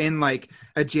Joker in like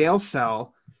a jail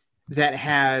cell that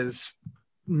has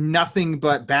nothing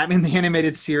but Batman the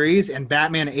Animated Series and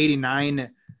Batman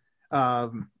 89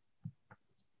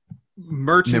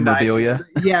 merchandise.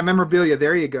 Memorabilia.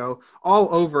 There you go. All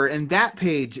over. And that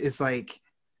page is like,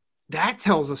 that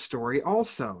tells a story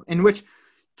also, in which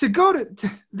to go to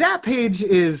that page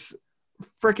is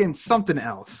freaking something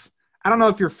else. I don't know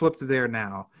if you're flipped there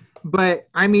now, but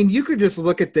I mean, you could just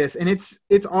look at this, and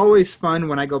it's always fun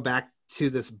when I go back to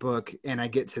this book and I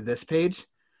get to this page,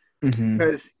 mm-hmm.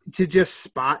 because to just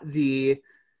spot the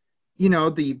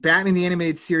Batman the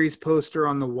Animated Series poster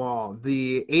on the wall,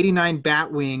 the 89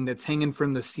 Batwing that's hanging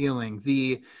from the ceiling,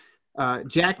 the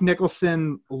Jack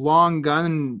Nicholson long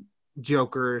gun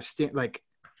Joker like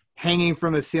hanging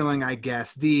from the ceiling, I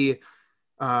guess, the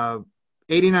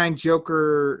 89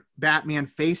 Joker Batman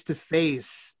face to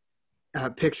face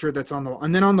picture that's on the wall.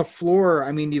 And then on the floor,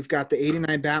 I mean, you've got the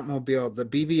 89 Batmobile, the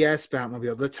BVS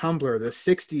Batmobile, the Tumbler, the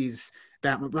 60s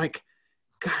Batmobile. Like,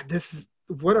 God, this is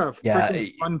what a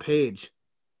freaking fun page.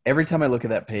 Every time I look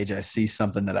at that page, I see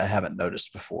something that I haven't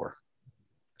noticed before.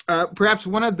 Perhaps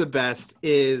one of the best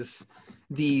is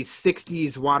the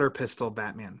 60s water pistol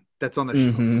Batman that's on the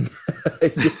shelf.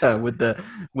 Mm-hmm. Yeah,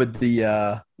 with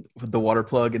the water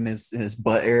plug in his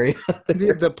butt area.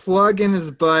 the plug in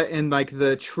his butt and like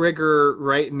the trigger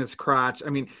right in his crotch. I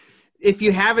mean, if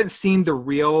you haven't seen a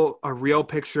real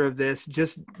picture of this,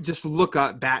 just look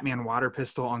up Batman water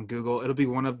pistol on Google. It'll be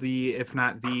one of the, if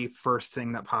not the first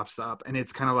thing that pops up. And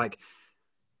it's kind of like,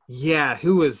 yeah,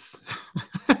 who was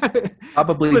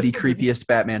probably the creepiest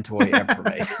Batman toy ever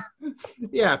made.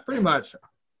 Yeah, pretty much.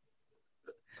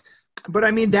 But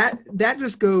I mean, that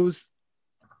just goes,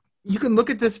 you can look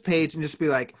at this page and just be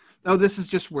like, oh, this is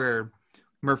just where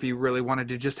Murphy really wanted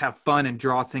to just have fun and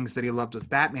draw things that he loved with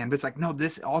Batman. But it's like, no,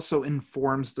 this also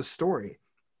informs the story.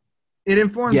 It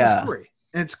informs the story.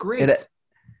 And it's great. It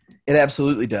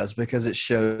absolutely does, because it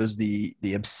shows the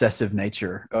obsessive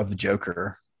nature of the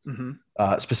Joker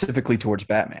Mm-hmm. Specifically towards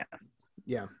Batman.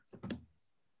 Yeah.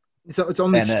 So it's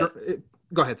only. And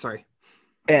go ahead. Sorry.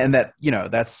 And that,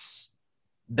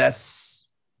 that's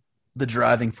the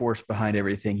driving force behind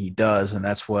everything he does, and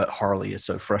that's what Harley is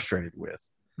so frustrated with.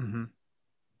 Mm-hmm.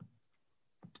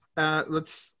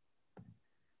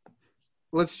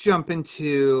 Let's jump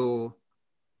into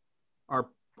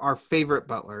our favorite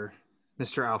butler,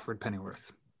 Mr. Alfred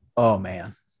Pennyworth. Oh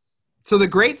man. So the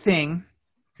great thing,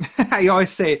 I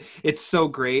always say it's so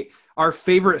great. Our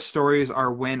favorite stories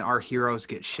are when our heroes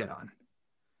get shit on.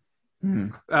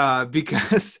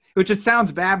 Because, which it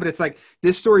sounds bad, but it's like,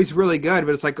 this story's really good,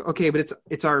 but it's like, okay, but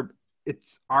it's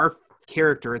our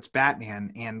character, it's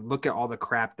Batman, and look at all the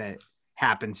crap that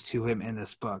happens to him in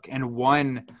this book. And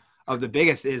one of the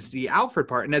biggest is the Alfred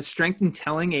part, and it's strength in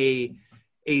telling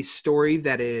a story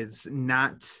that is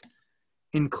not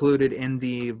included in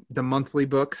the monthly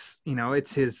books.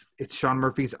 It's Sean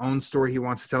Murphy's own story he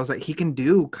wants to tell, so that he can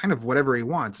do kind of whatever he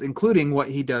wants, including what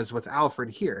he does with Alfred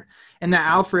here. And that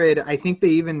Alfred, I think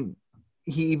he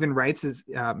even writes as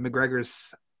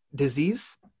McGregor's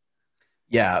disease.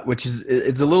 Yeah, which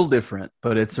it's a little different,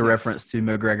 but it's a reference to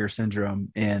McGregor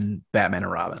syndrome in Batman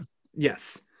and Robin.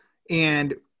 Yes.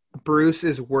 And Bruce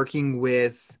is working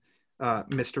with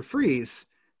Mr. Freeze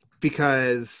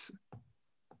because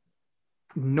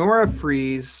Nora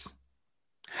Freeze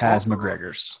has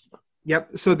McGregor's.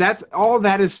 Yep. So that's all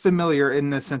that is familiar in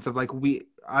the sense of like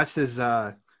us as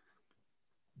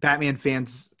Batman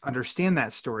fans understand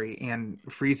that story, and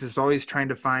Freeze is always trying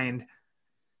to find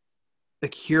a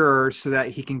cure so that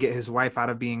he can get his wife out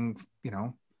of being,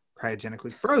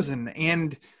 cryogenically frozen.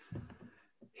 And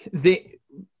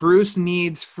Bruce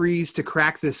needs Freeze to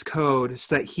crack this code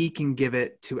so that he can give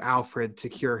it to Alfred to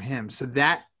cure him. So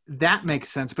that makes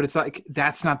sense, but it's like,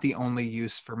 that's not the only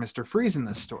use for Mr. Freeze in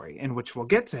this story, in which we'll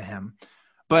get to him.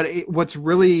 But what's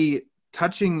really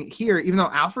touching here, even though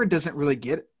Alfred doesn't really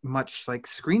get much like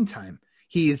screen time,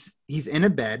 he's in a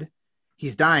bed,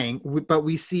 he's dying, but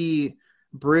we see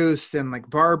Bruce and like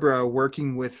Barbara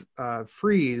working with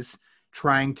Freeze,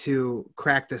 trying to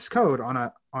crack this code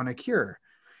on a cure.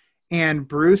 And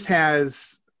Bruce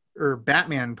or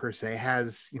Batman per se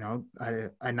has,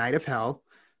 a night of hell,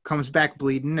 comes back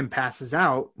bleeding and passes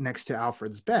out next to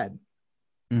Alfred's bed,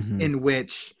 in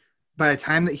which by the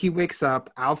time that he wakes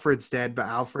up, Alfred's dead, but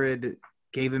Alfred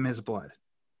gave him his blood.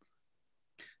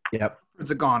 Yep.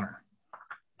 It's a goner.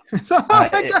 So,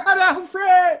 God,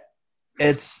 Alfred!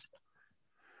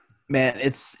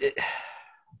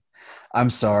 I'm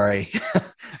sorry.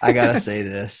 I gotta say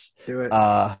this. Do it.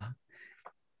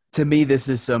 To me, this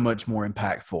is so much more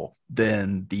impactful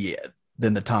than the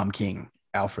Tom King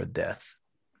Alfred death.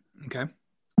 Okay.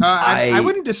 I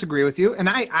wouldn't disagree with you. And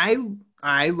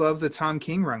I love the Tom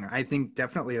King run. I think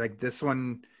definitely like this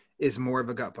one is more of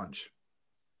a gut punch.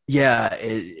 Yeah.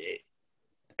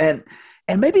 And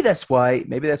maybe that's why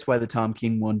the Tom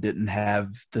King one didn't have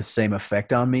the same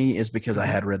effect on me, is because I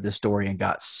had read this story and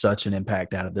got such an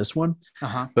impact out of this one.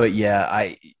 But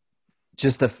yeah,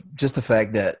 just the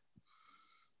fact that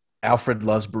Alfred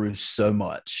loves Bruce so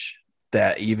much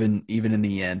that even in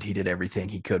the end, he did everything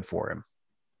he could for him.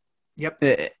 Yep.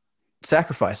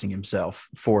 Sacrificing himself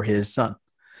for his son.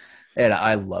 And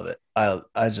I love it.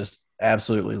 I just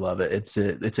absolutely love it. It's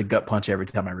a gut punch every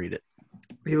time I read it.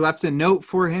 He left a note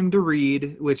for him to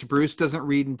read, which Bruce doesn't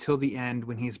read until the end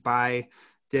when he's by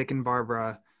Dick and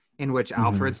Barbara, in which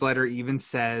Alfred's letter even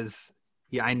says,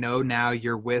 yeah, I know now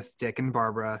you're with Dick and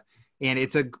Barbara. And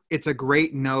it's a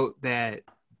great note that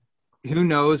who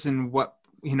knows and what,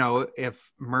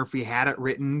 if Murphy had it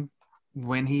written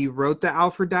when he wrote that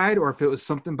Alfred died, or if it was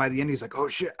something by the end, he's like, oh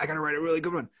shit, I got to write a really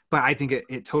good one. But I think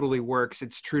it totally works.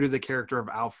 It's true to the character of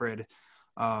Alfred.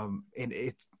 And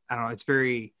it's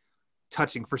very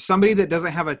touching for somebody that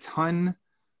doesn't have a ton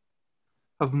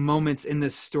of moments in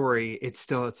this story. It's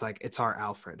our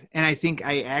Alfred. And I think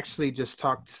I actually just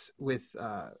talked with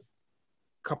a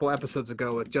couple episodes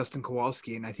ago with Justin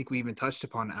Kowalski, and I think we even touched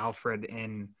upon Alfred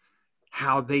and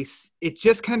how it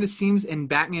just kind of seems in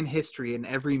Batman history, in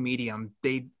every medium,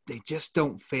 they just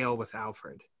don't fail with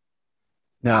Alfred.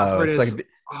 No, Alfred it's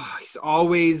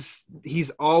he's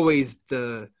always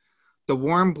the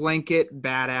warm blanket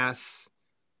badass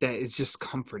that is just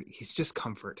comfort. He's just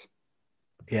comfort.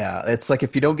 Yeah, it's like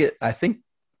if you don't get, I think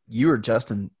you or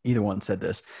Justin, either one said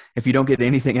this, if you don't get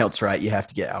anything else right, you have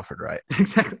to get Alfred right.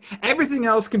 Exactly. Everything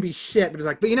else can be shit, but it's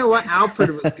like, but you know what?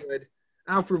 Alfred was good.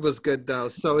 Alfred was good though,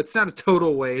 so it's not a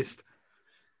total waste.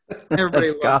 Everybody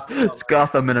it's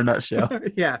Gotham in a nutshell.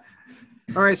 Yeah.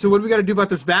 All right, so what do we got to do about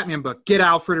this Batman book? Get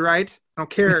Alfred right. I don't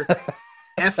care.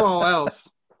 F all else.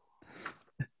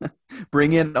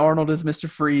 Bring in Arnold as Mr.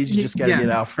 Freeze. You just got to get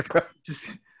Alfred.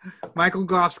 Just Michael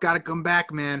Goff's got to come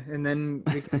back, man, and then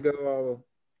we can go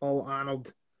all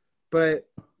Arnold. But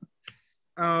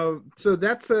so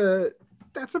that's a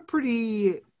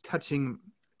pretty touching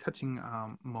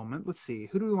moment. Let's see,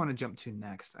 who do we want to jump to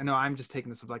next? I know I'm just taking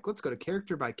this of like, let's go to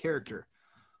character by character.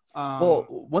 Well,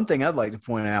 one thing I'd like to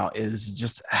point out is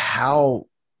just how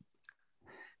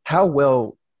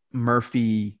well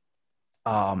Murphy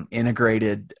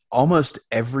integrated almost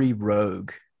every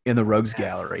rogue in the Rogues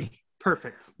Gallery.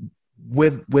 Perfect.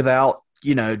 Without,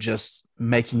 just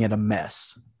making it a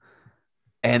mess.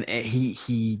 And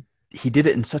he did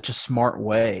it in such a smart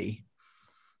way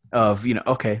of,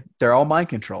 okay, they're all mind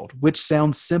controlled, which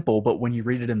sounds simple, but when you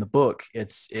read it in the book,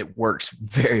 it works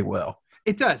very well.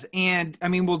 It does. And I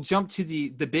mean, we'll jump to the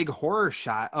big horror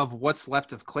shot of what's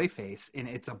left of Clayface, and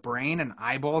it's a brain and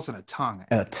eyeballs and a tongue.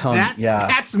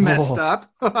 That's messed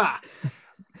up.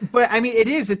 But I mean,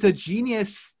 it's a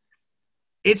genius.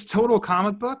 It's total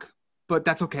comic book, but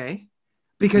that's okay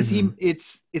because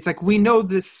it's like, we know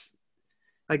this,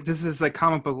 like, this is like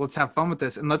comic book. Let's have fun with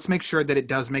this. And let's make sure that it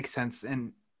does make sense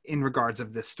in regards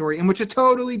of this story, in which it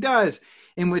totally does,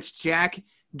 in which Jack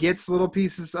gets little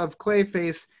pieces of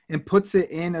Clayface and puts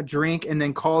it in a drink and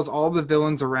then calls all the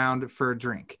villains around for a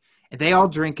drink. And they all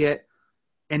drink it.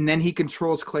 And then he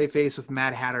controls Clayface with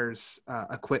Mad Hatter's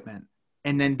equipment.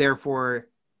 And then therefore,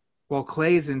 while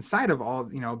Clay's inside of all,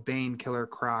 Bane, Killer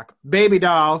Croc, Baby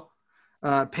Doll,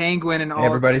 Penguin, and all.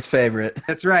 Everybody's favorite.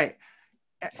 That's right.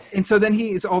 And so then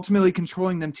he is ultimately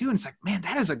controlling them too. And it's like, man,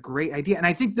 that is a great idea. And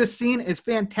I think this scene is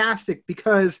fantastic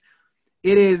because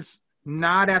it is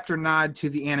nod after nod to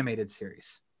the animated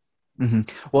series. Mm-hmm.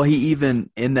 Well, he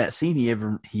even in that scene,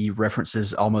 he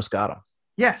references Almost Got Him.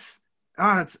 Yes.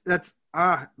 That's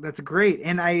great.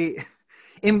 And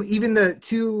even the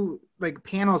two like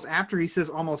panels after he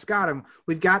says Almost Got Him,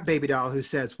 we've got Baby Doll who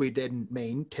says we didn't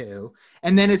mean to.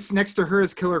 And then it's next to her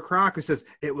is Killer Croc who says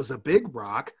it was a big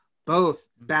rock. Both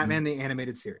Batman the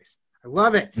animated series. I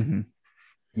love it. Mm-hmm.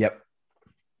 Yep.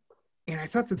 And I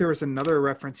thought that there was another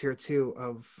reference here too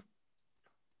of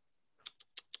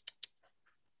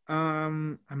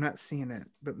I'm not seeing it,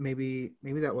 but maybe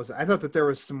that was, I thought that there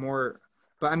was some more,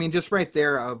 but I mean, just right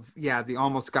there of, the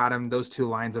Almost Got Him, those two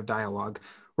lines of dialogue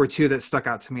were two that stuck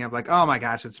out to me of like, oh my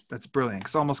gosh, that's brilliant.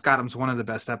 Because Almost Got Him's one of the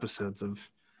best episodes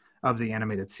of the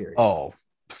animated series. Oh,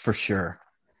 for sure.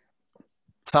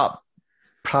 Top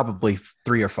probably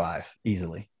 3 or 5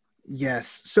 easily.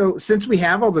 Yes. So since we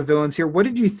have all the villains here, what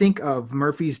did you think of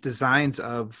Murphy's designs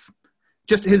of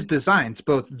just his designs,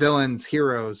 both villains,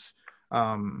 heroes?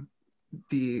 We'll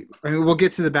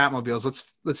get to the Batmobiles.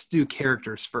 Let's do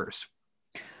characters first.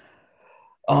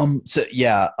 Most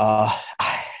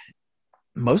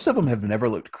of them have never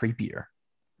looked creepier,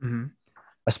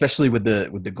 especially with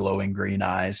the glowing green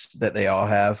eyes that they all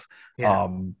have. Yeah.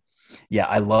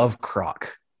 I love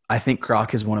Croc. I think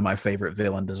Croc is one of my favorite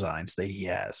villain designs that he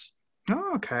has.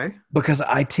 Oh, okay. Because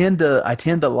I tend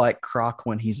to like Croc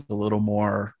when he's a little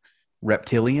more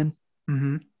reptilian.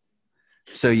 Mm-hmm.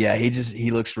 So yeah,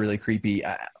 he looks really creepy.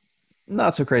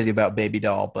 Not so crazy about Baby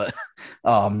Doll, but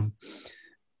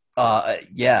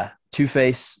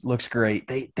Two-Face looks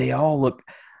great. They all look.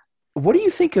 What do you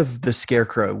think of the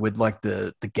Scarecrow with like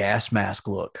the gas mask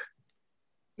look?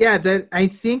 Yeah, I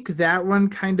think that one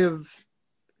kind of,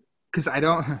 because I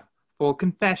don't, full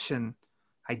confession,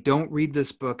 I don't read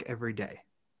this book every day.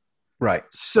 Right.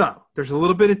 So there's a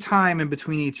little bit of time in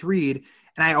between each read,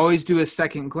 and I always do a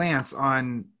second glance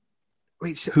on.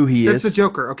 Wait, who he is? That's the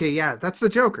Joker. Okay, yeah, that's the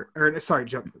Joker. Or sorry,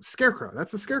 Scarecrow.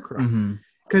 That's the Scarecrow.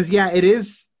 Because it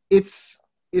is. It's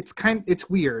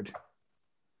weird.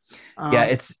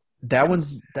 That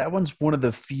one's one of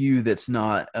the few that's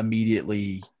not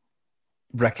immediately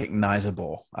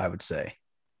recognizable, I would say.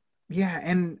 Yeah,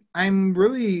 and I'm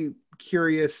really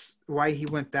curious why he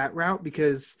went that route,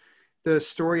 because the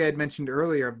story I'd mentioned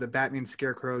earlier of the Batman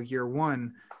Scarecrow Year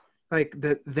One, like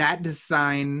that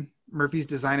design, Murphy's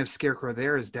design of Scarecrow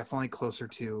there is definitely closer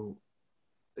to,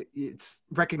 it's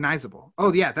recognizable.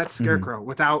 Oh yeah, that's Scarecrow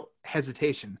without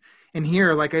hesitation. And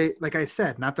here, like I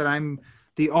said, not that I'm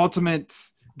the ultimate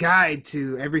guide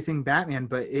to everything Batman,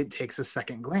 but it takes a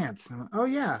second glance. And oh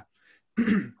yeah.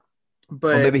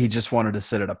 But maybe he just wanted to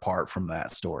set it apart from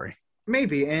that story.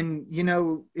 Maybe. And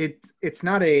it's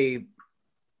not a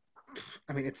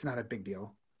big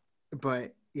deal,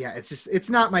 but yeah, it's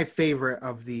not my favorite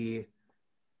of the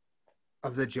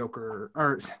Joker,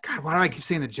 or God, why do I keep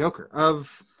saying the Joker,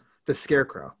 of the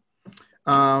Scarecrow?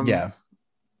 I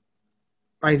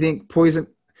think Poison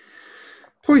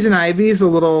Ivy is a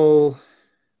little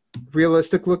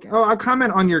realistic look. Oh, I'll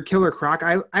comment on your Killer Croc.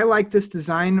 I like this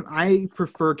design. I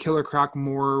prefer Killer Croc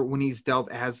more when he's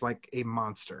dealt as like a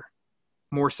monster,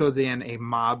 more so than a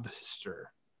mobster.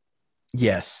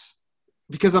 Yes.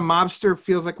 Because a mobster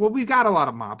feels like, well, we've got a lot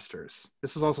of mobsters.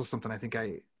 This is also something I think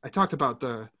I talked about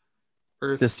the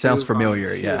Earth. This sounds 2,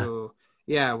 familiar. 2, Yeah.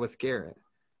 Yeah, with Garrett.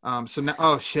 So now,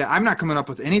 oh shit, I'm not coming up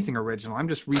with anything original. I'm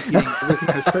just repeating everything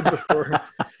I said before.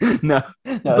 No,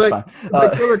 that's fine.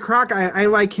 But Killer Croc, I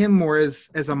like him more as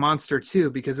a monster too,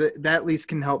 because that at least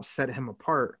can help set him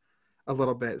apart a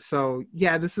little bit. So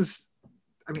yeah, that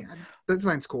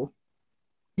design's cool.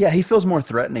 Yeah, he feels more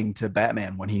threatening to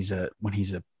Batman when he's a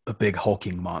big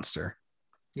hulking monster.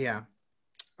 Yeah.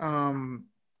 Let's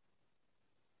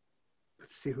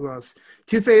see who else.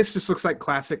 Two-Face just looks like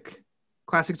classic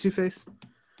Two-Face.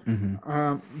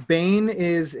 Mm-hmm. Bane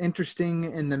is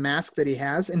interesting in the mask that he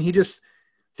has, and he's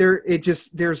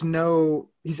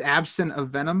absent of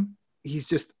Venom. He's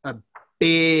just a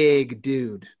big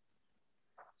dude.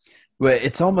 Well,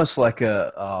 it's almost like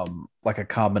a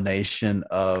combination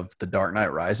of the Dark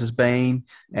Knight Rises Bane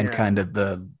and kind of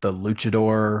the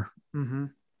luchador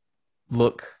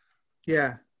look.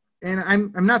 Yeah, and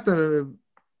I'm not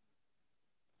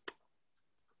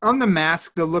on the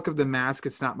mask. The look of the mask,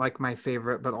 it's not like my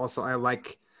favorite, but also I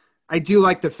do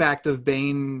like the fact of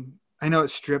Bane. I know it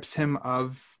strips him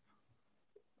of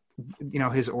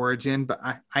his origin, but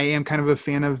I am kind of a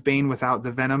fan of Bane without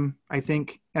the Venom, I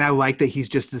think. And I like that he's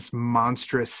just this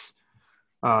monstrous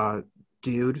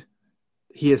dude.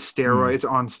 He has steroids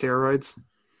on steroids.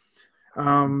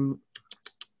 Oh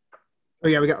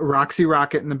yeah, we got Roxy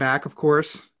Rocket in the back, of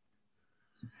course.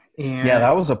 And yeah,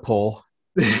 that was a pull.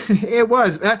 It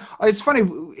was. It's funny.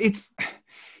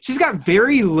 She's got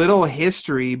very little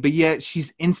history, but yet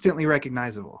she's instantly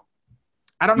recognizable.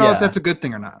 I don't know if that's a good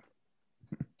thing or not.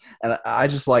 And I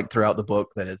just like throughout the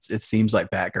book that it seems like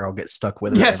Batgirl gets stuck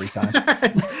with it every time.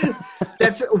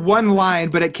 That's one line,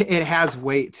 but it has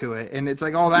weight to it, and it's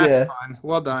like, oh, that's fun.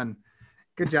 Well done,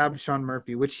 good job, Sean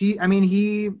Murphy. Which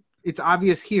it's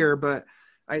obvious here, but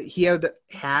he has a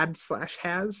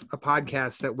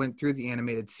podcast that went through the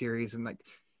animated series and like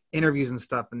interviews and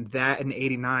stuff, and that in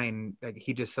 '89, like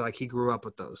he just said, like he grew up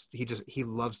with those. He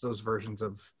loves those versions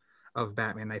of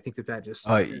Batman. I think that just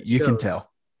you can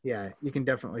tell. Yeah, you can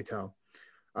definitely tell.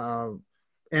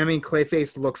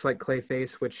 Clayface looks like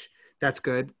Clayface, which that's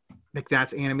good. Like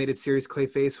that's animated series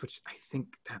Clayface, which I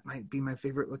think that might be my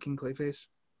favorite looking Clayface.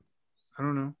 I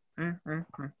don't know.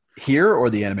 Here or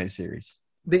the animated series?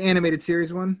 The animated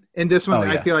series one. And this one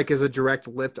I feel like is a direct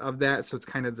lift of that, so it's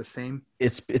kind of the same.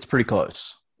 It's pretty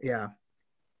close. Yeah.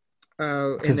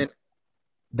 And then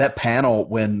that panel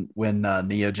when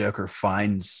Neo Joker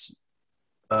finds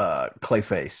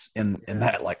Clayface in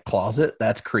that like closet,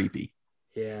 that's creepy.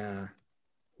 Yeah.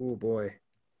 Oh boy.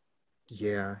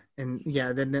 Yeah. And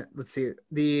then let's see.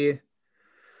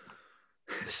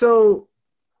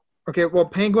 Well,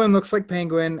 Penguin looks like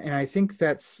Penguin, and I think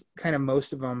that's kind of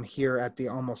most of them here at the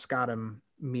Almost Got Him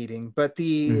meeting. But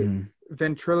the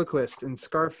ventriloquist in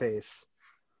Scarface,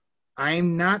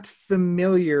 I'm not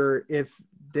familiar if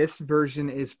this version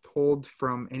is pulled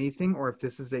from anything or if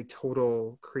this is a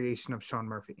total creation of Sean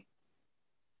Murphy.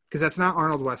 Because that's not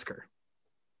Arnold Wesker.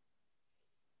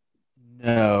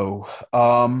 No.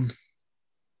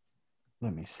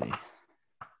 Let me see.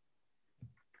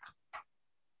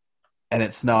 And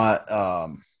it's not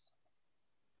I'm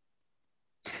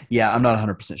not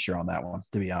 100% sure on that one,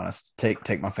 to be honest.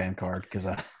 Take my fan card because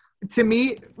to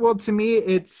me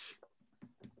it's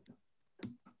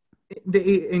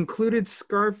they included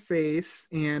Scarface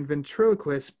and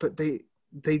ventriloquist, but they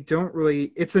don't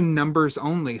really, it's a numbers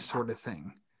only sort of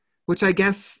thing, which I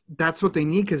guess that's what they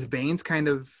need, because Bane's kind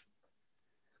of,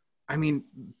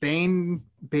 Bane,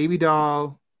 Baby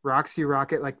Doll, Roxy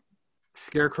Rocket, like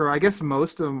Scarecrow, I guess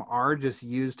most of them are just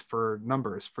used for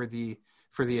numbers for the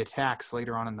attacks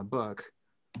later on in the book.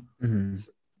 Mm-hmm.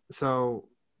 So,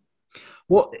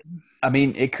 well,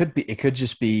 it could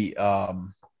just be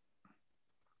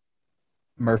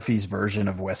Murphy's version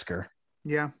of Wesker.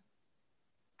 Yeah.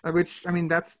 Which,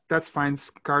 that's fine.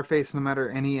 Scarface, no matter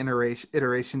any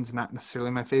iteration's not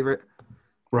necessarily my favorite.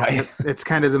 Right. It's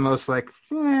kind of the most like,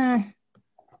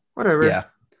 whatever. Yeah.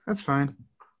 That's fine.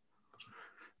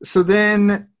 So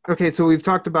then, so we've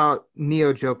talked about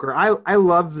Neo Joker. I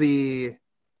love the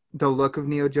look of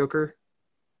Neo Joker.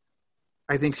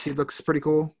 I think she looks pretty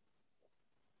cool.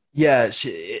 Yeah,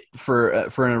 for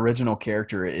an original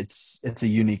character, it's a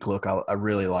unique look. I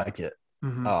really like it.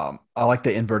 Mm-hmm. I like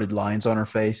the inverted lines on her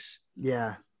face.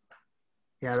 Yeah,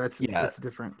 that's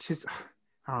different. She's,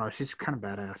 I don't know, she's kind of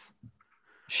badass.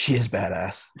 She is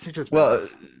badass. She's just well, badass.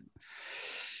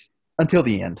 until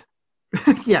the end.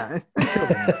 Yeah. Until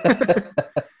then.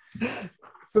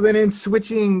 So then in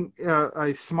switching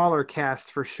a smaller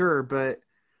cast for sure, but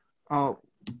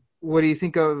what do you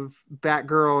think of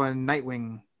Batgirl and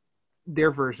Nightwing,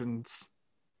 their versions?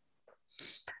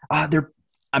 They're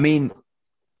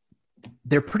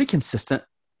pretty consistent,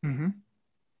 Mm-hmm.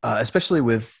 Especially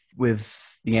with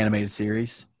the animated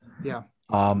series. Yeah.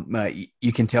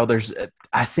 You can tell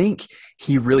I think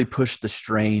he really pushed the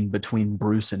strain between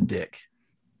Bruce and Dick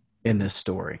in this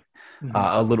story.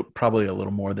 Mm-hmm. Probably a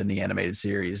little more than the animated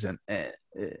series, and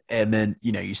then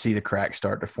you see the cracks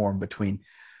start to form between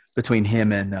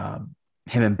him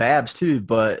and Babs too.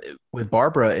 But with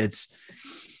Barbara, it's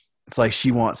like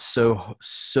she wants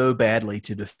so badly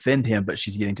to defend him, but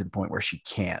she's getting to the point where she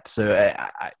can't. So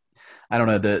I don't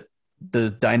know, the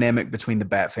dynamic between the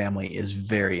Bat family is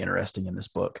very interesting in this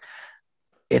book.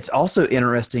 It's also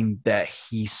interesting that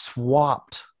he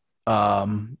swapped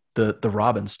the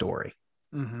Robin story.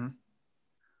 Mm-hmm.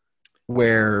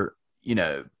 Where,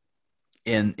 in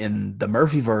the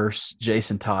Murphyverse,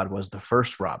 Jason Todd was the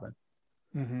first Robin.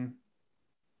 Mm-hmm.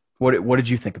 What did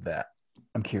you think of that?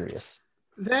 I'm curious.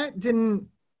 That didn't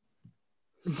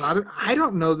bother. I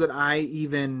don't know that I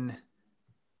even,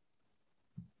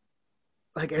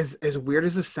 like, as weird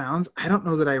as this sounds, I don't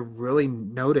know that I really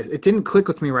noticed. It didn't click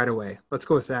with me right away. Let's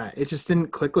go with that. It just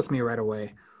didn't click with me right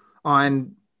away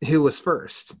on who was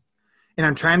first. And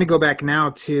I'm trying to go back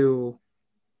now to,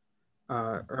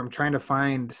 or I'm trying to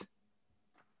find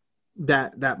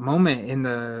that moment in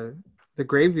the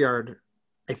graveyard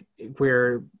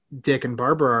where Dick and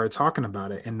Barbara are talking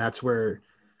about it. And that's where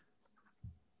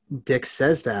Dick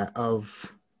says that I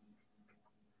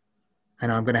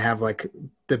know I'm going to have like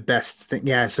the best thing.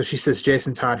 Yeah. So she says,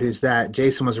 Jason Todd, who's that?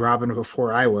 Jason was Robin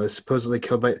before I was, supposedly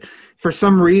killed. But for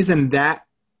some reason that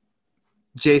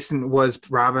Jason was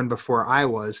Robin before I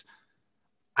was,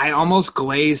 I almost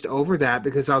glazed over that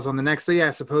because I was on the next day.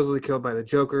 Yeah, supposedly killed by the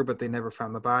Joker, but they never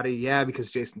found the body. Yeah, because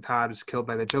Jason Todd was killed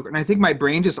by the Joker. And I think my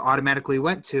brain just automatically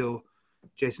went to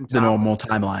Jason Todd. The normal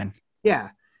timeline.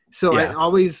 Yeah. So Yeah.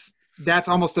 that's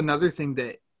almost another thing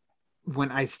that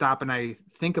when I stop and I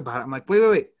think about it, I'm like,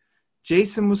 wait.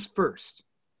 Jason was first.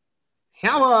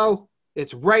 Hello.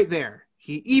 It's right there.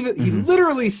 He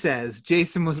literally says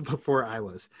Jason was before I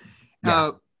was.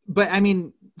 Yeah. But I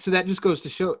mean, so that just goes to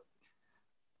show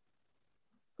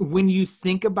when you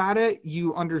think about it,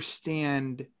 you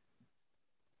understand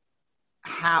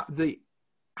how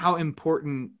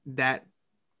important that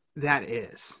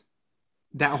is.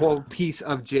 That whole piece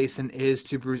of Jason is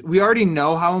to Bruce. We already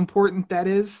know how important that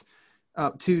is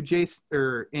to Jason,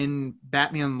 or in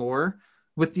Batman lore,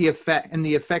 with the effect, and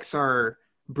the effects are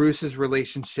Bruce's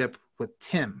relationship with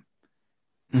Tim.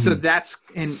 So that's,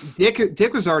 and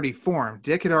Dick was already formed.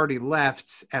 Dick had already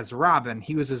left as Robin.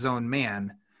 He was his own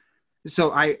man.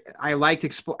 So I like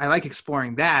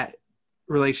exploring that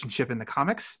relationship in the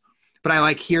comics, but I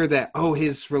like here that,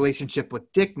 his relationship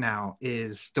with Dick now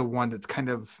is the one that's kind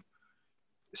of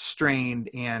strained,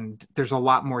 and there's a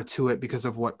lot more to it because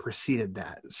of what preceded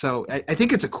that. So I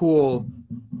think it's a cool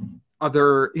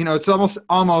other, it's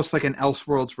almost like an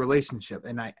Elseworlds relationship.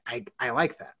 And I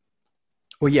like that.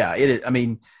 Well, yeah, it is. I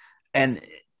mean, and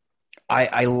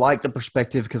I like the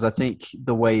perspective because I think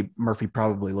the way Murphy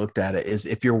probably looked at it is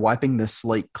if you're wiping this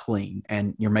slate clean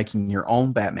and you're making your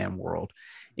own Batman world,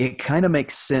 it kind of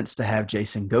makes sense to have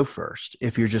Jason go first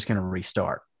if you're just going to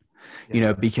restart,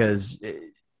 because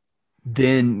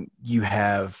then you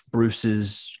have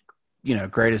Bruce's,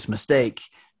 greatest mistake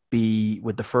be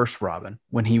with the first Robin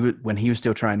when he was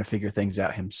still trying to figure things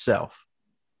out himself.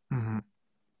 Mm-hmm.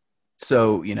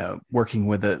 So, working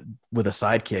with a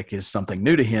sidekick is something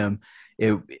new to him.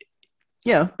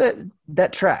 That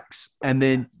tracks. And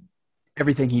then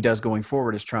everything he does going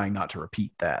forward is trying not to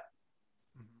repeat that.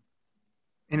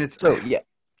 And it's so, yeah,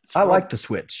 I like the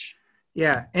switch.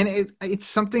 Yeah. And it's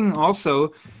something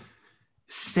also,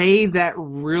 say that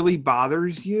really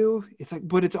bothers you. It's like,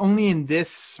 but it's only in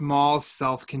this small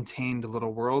self-contained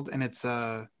little world. And it's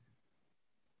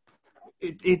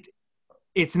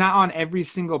it's not on every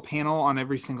single panel on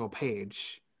every single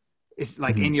page. It's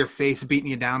like in your face, beating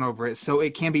you down over it. So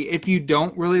it can be, if you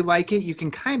don't really like it, you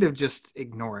can kind of just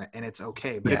ignore it and it's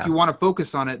okay. But if you want to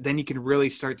focus on it, then you can really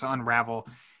start to unravel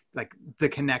like the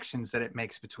connections that it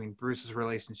makes between Bruce's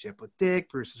relationship with Dick,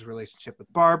 Bruce's relationship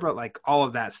with Barbara, like all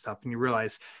of that stuff. And you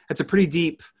realize it's a pretty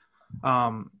deep,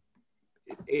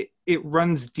 it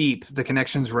runs deep. The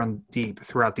connections run deep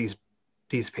throughout these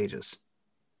pages.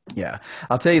 Yeah.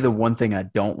 I'll tell you the one thing I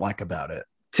don't like about it.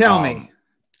 Tell me.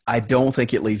 I don't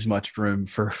think it leaves much room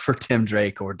for Tim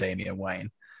Drake or Damian Wayne.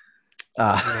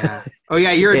 Yeah. Oh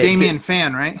yeah. You're a Damian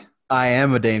fan, right? I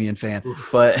am a Damien fan,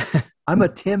 but I'm a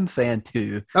Tim fan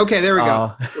too. Okay, there we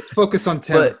go. Let's focus on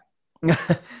Tim.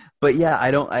 But yeah, I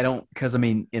don't, because I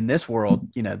mean, in this world,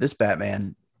 this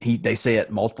Batman, they say it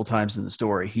multiple times in the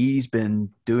story. He's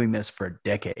been doing this for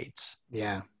decades.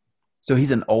 Yeah. So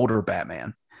he's an older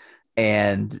Batman,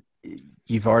 and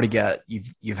you've already got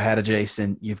you've had a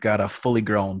Jason, you've got a fully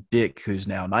grown Dick who's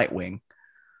now Nightwing,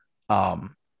 and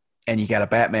you got a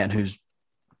Batman who's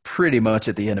pretty much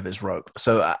at the end of his rope.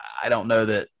 So I don't know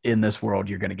that in this world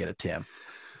you're going to get a Tim.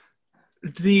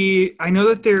 I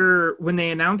know that when they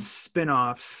announced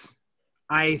spinoffs,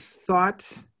 I thought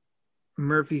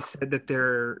Murphy said that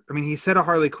he said a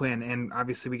Harley Quinn, and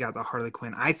obviously we got the Harley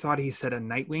Quinn. I thought he said a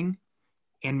Nightwing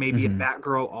and maybe a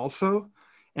Batgirl also.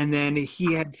 And then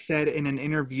he had said in an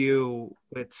interview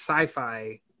with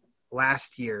Sci-Fi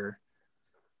last year,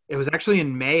 it was actually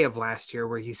in May of last year,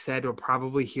 where he said we'll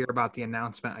probably hear about the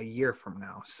announcement a year from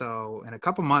now. So in a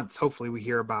couple months, hopefully we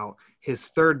hear about his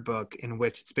third book, in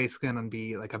which it's basically going to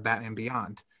be like a Batman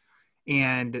Beyond.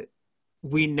 And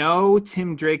we know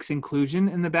Tim Drake's inclusion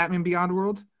in the Batman Beyond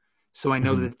world. So I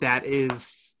know that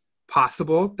is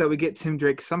possible that we get Tim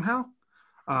Drake somehow.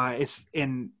 I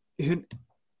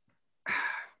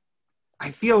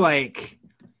feel like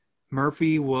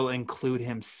Murphy will include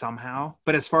him somehow,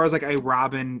 but as far as like a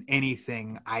Robin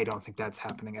anything, I don't think that's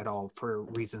happening at all for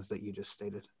reasons that you just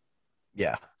stated.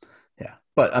 Yeah.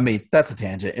 But I mean, that's a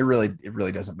tangent. It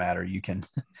really doesn't matter. You can,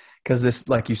 because this,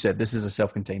 like you said, this is a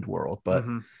self-contained world. But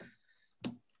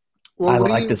I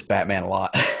like this Batman a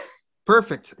lot.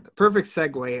 Perfect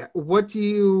segue. What do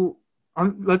you?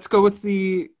 Let's go with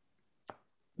the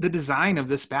design of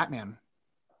this Batman.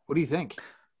 What do you think?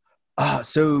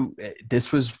 So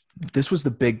this was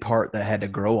the big part that had to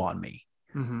grow on me.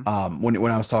 When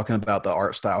I was talking about the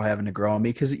art style having to grow on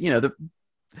me, because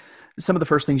some of the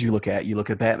first things you look at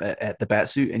the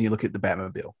Batsuit and you look at the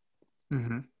Batmobile,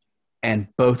 and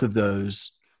both of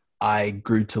those I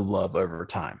grew to love over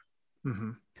time.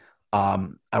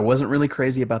 I wasn't really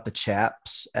crazy about the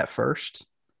chaps at first,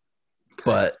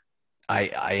 but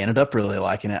I ended up really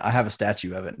liking it. I have a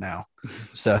statue of it now,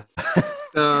 so.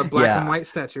 The black and white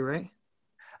statue, right?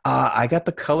 I got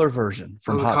the color version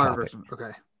from Hot Topic. Version.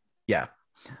 Okay. Yeah.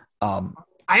 I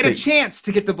had a chance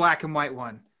to get the black and white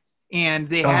one, and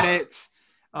they had it.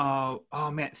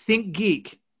 Oh man, Think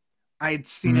Geek. I'd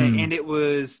seen it, and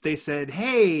they said,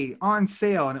 "Hey, on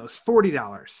sale," and it was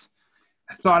 $40.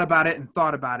 I thought about it, and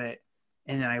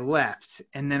then I left,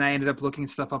 and then I ended up looking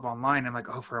stuff up online. I'm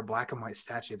like, "Oh, for a black and white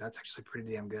statue, that's actually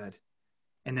pretty damn good."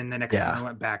 And then the next time I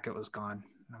went back, it was gone.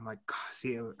 And I'm like,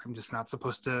 see, I'm just not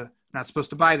supposed to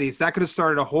buy these. That could have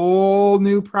started a whole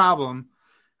new problem.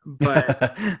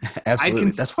 But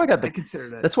absolutely, that's why I got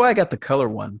that's why I got the color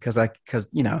one, because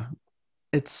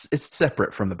it's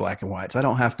separate from the black and whites. I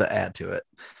don't have to add to it.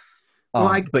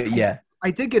 I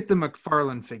did get the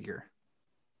McFarlane figure.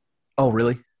 Oh,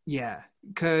 really? Yeah,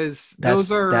 because that's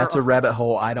a rabbit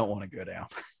hole I don't want to go down.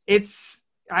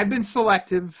 I've been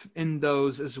selective in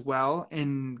those as well,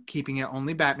 in keeping it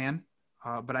only Batman.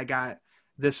 But I got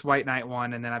this White Knight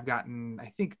one, and then I've gotten,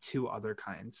 I think, 2 other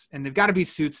kinds. And they've got to be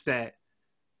suits that,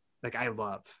 like, I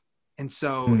love. And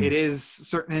so it is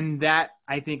certain, and that,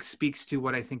 I think, speaks to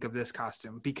what I think of this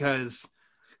costume. Because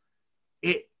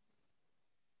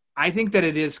I think that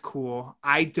it is cool.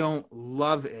 I don't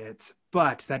love it,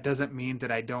 but that doesn't mean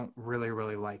that I don't really,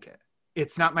 really like it.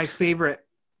 It's not my favorite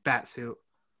Batsuit,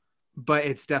 but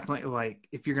it's definitely, like,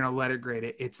 if you're going to letter grade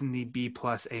it, it's in the B+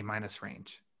 A-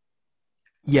 range.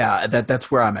 Yeah, that's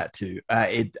where I'm at too.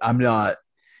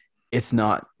 It's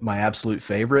not my absolute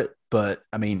favorite, but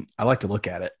I mean, I like to look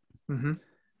at it.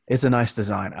 It's a nice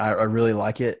design. I really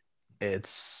like it.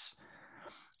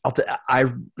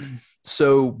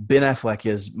 So Ben Affleck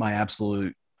is my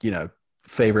absolute,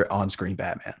 favorite on-screen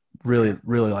Batman. Really,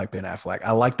 really like Ben Affleck.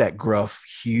 I like that gruff,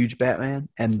 huge Batman.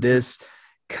 And this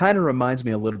kind of reminds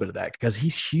me a little bit of that, because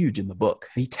he's huge in the book.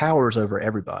 He towers over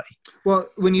everybody. Well,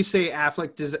 when you say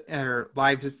Affleck or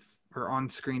live or on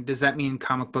screen, does that mean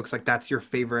comic books, like that's your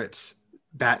favorite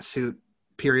Batsuit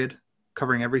period,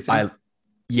 covering everything?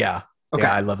 Yeah,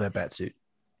 I love that Batsuit.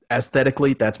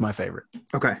 Aesthetically, that's my favorite.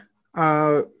 Okay.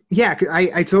 I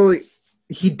totally,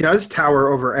 he does tower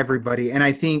over everybody. And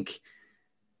I think,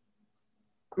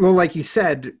 well, like you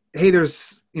said, hey,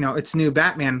 there's, it's new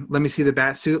Batman. Let me see the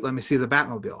Batsuit. Let me see the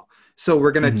Batmobile. So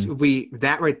we're going to,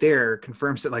 that right there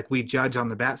confirms that, like, we judge on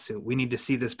the Batsuit. We need to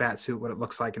see this Batsuit, what it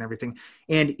looks like and everything.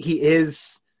 And he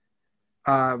is,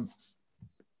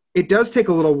 it does take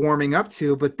a little warming up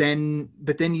to, but then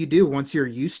you do, once you're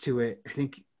used to it, I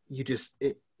think you just,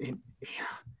 he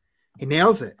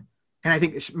nails it. And I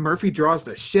think Murphy draws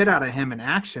the shit out of him in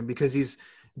action because he's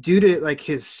due to like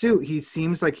his suit. He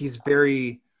seems like he's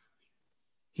very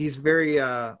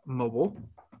mobile.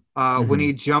 When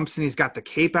he jumps and he's got the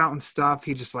cape out and stuff,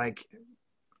 he just like,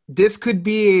 this could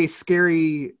be a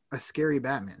scary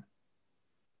Batman.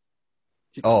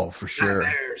 Oh, for sure.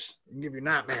 Nightmares. Give you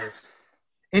nightmares.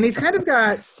 And he's kind of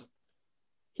got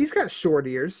short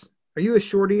ears. Are you a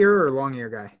short ear or long ear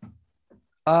guy?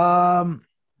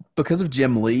 Because of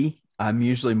Jim Lee, I'm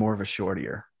usually more of a short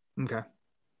ear. Okay.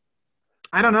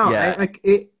 I don't know. Yeah.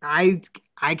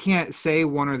 I can't say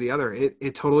one or the other.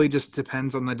 It totally just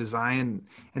depends on the design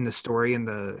and the story and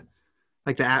the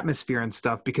atmosphere and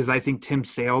stuff, because I think Tim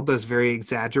Sale does very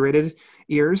exaggerated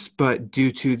ears, but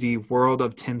due to the world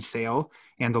of Tim Sale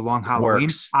and the Long Halloween,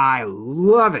 I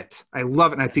love it.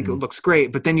 And I think it looks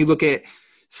great. But then you look at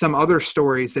some other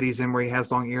stories that he's in where he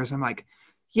has long ears. I'm like,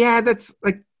 yeah, that's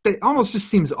like, that almost just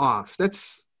seems off.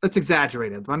 That's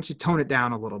exaggerated. Why don't you tone it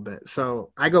down a little bit?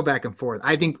 So I go back and forth.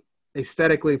 I think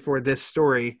aesthetically for this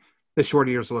story, the short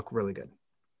ears look really good.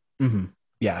 Mm-hmm.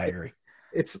 Yeah, I agree.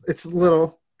 It's a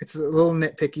little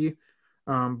nitpicky,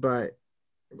 but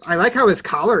I like how his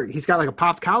collar. He's got like a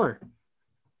popped collar.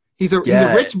 He's a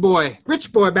rich boy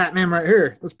Batman right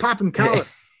here. Let's pop him collar.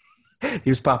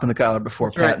 He was popping the collar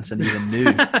before Pattinson even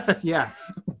knew. Yeah.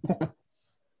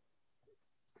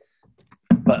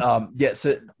 But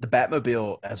so the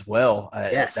Batmobile as well.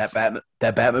 Yes. That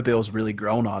Batmobile's really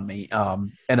grown on me.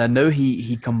 And I know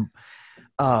he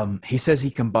says he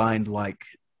combined like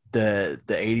the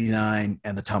 89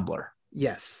 and the Tumbler.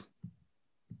 Yes.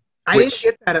 I didn't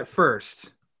get that at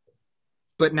first,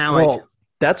 but now I do.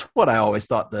 That's what I always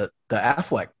thought the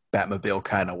Affleck Batmobile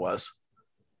kind of was.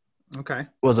 Okay.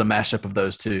 Was a mashup of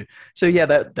those two. So yeah,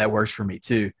 that works for me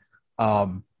too.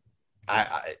 That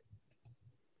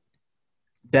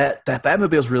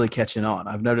Batmobile's really catching on.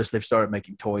 I've noticed they've started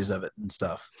making toys of it and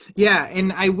stuff. Yeah,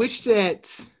 and I wish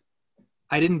that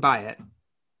I didn't buy it,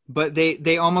 but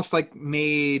they almost like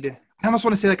made, I almost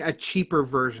want to say like a cheaper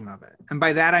version of it. And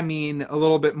by that I mean a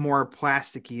little bit more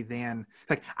plasticky than,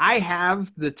 like, I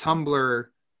have the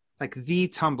Tumbler, like the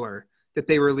Tumbler that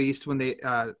they released when they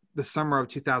the summer of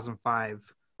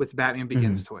 2005 with Batman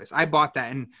Begins toys. I bought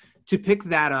that, and to pick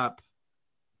that up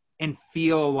and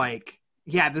feel like,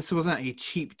 yeah, this wasn't a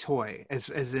cheap toy as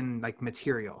in like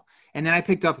material. And then I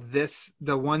picked up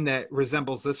the one that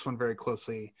resembles this one very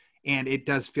closely, and it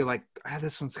does feel like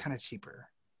this one's kind of cheaper.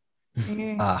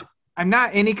 I'm not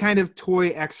any kind of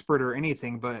toy expert or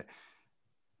anything, but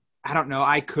I don't know.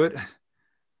 I'm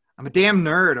a damn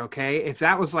nerd, okay? If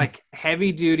that was like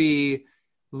heavy duty,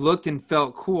 looked and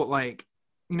felt cool, like,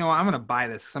 you know, I'm going to buy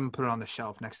this because I'm going to put it on the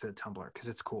shelf next to the Tumbler because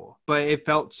it's cool. But it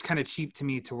felt kind of cheap to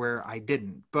me to where I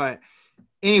didn't. But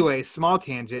anyway, small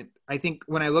tangent. I think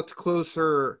when I looked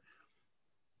closer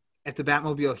at the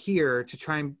Batmobile here to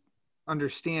try and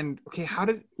understand, okay,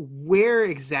 where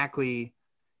exactly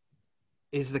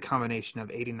is the combination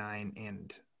of 89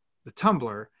 and the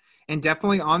Tumbler? And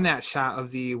definitely on that shot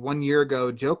of the 1 year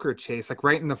ago Joker chase, like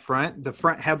right in the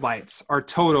front headlights are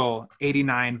total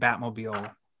 89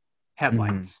 Batmobile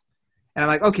headlights. And I'm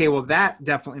like, okay, well, that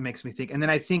definitely makes me think. And then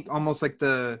I think almost like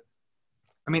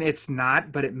it's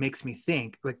not, but it makes me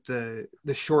think like the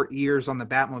short ears on the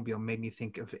Batmobile made me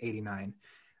think of 89.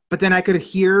 But then I could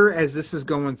hear, as this is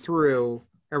going through,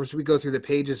 as we go through the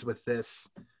pages with this,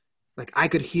 like I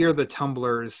could hear the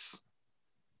Tumbler's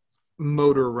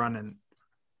motor running,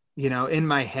 you know, in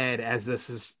my head as this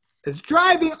is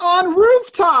driving on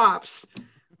rooftops.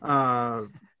 Well,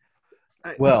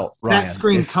 Ryan, that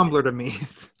screamed Tumbler to me.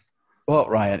 Well,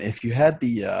 Ryan, if you had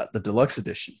the deluxe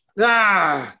edition,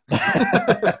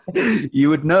 you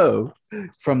would know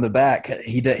from the back.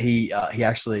 He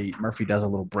actually, Murphy does a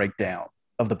little breakdown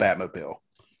of the Batmobile.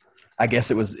 I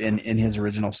guess it was in his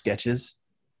original sketches.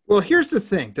 Well, here's the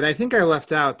thing that I think I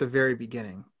left out at the very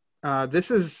beginning.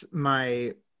 This is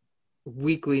my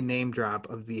weekly name drop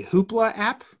of the Hoopla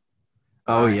app.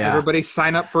 Oh, yeah. Everybody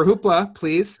sign up for Hoopla,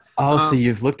 please. Oh, so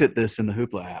you've looked at this in the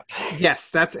Hoopla app.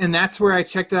 Yes, that's where I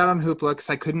checked it out on Hoopla because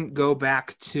I couldn't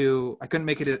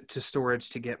make it to storage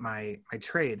to get my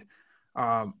trade.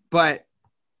 But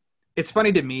it's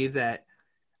funny to me that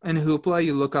in Hoopla,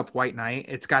 you look up White Knight.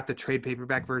 It's got the trade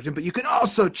paperback version, but you can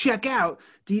also check out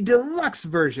the deluxe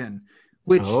version,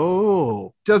 which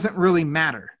doesn't really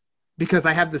matter because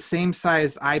I have the same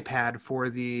size iPad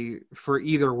for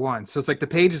either one. So it's like the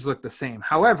pages look the same.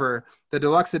 However, the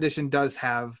deluxe edition does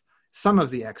have some of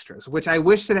the extras, which I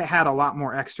wish that it had a lot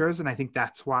more extras. And I think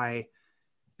that's why,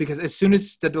 because as soon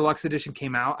as the deluxe edition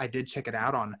came out, I did check it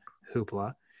out on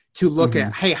Hoopla to look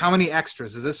at, hey, how many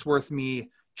extras? Is this worth me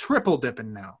triple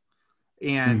dipping now?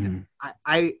 And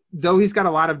I though he's got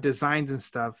a lot of designs and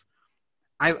stuff,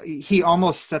 he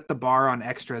almost set the bar on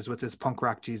extras with his Punk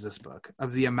Rock Jesus book,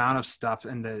 of the amount of stuff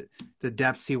and the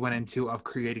depths he went into of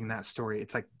creating that story.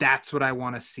 It's like, that's what I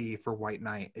want to see for White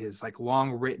Knight, is like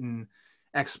long written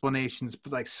explanations,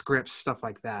 like scripts, stuff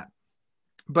like that.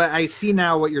 But I see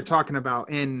now what you're talking about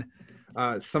in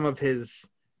some of his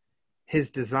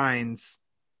designs,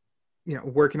 you know,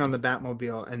 working on the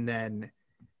Batmobile. And then,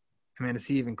 I mean, as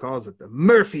he even calls it, the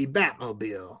Murphy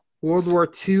Batmobile. World War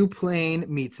II plane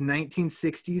meets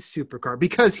 1960s supercar,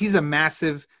 because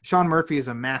Sean Murphy is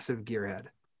a massive gearhead.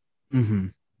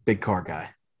 Big car guy.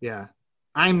 Yeah.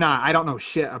 I'm not. I don't know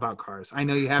shit about cars. I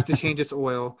know you have to change its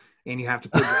oil and you have to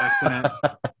put gas in it.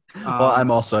 Well,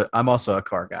 I'm also a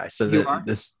car guy. So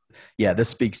this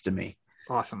speaks to me.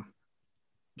 Awesome.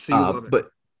 So you love it.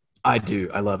 But I do.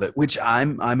 I love it, which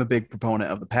I'm a big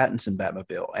proponent of the Pattinson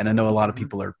Batmobile. And I know a lot of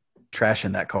people are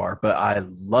trashing that car, but I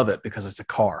love it because it's a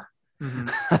car.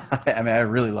 I mean, I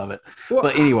really love it. Well,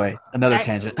 but anyway, another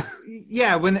tangent.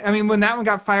 Yeah, when that one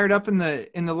got fired up in the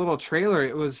little trailer,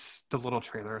 it was the little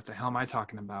trailer. What the hell am I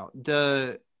talking about?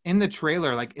 In the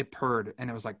trailer, like, it purred,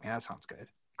 and it was like, man, that sounds good.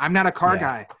 I'm not a car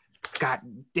guy. God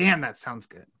damn, that sounds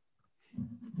good.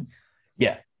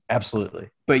 Yeah, absolutely.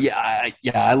 But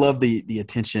I love the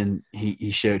attention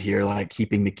he showed here, like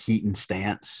keeping the Keaton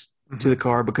stance to the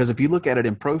car, because if you look at it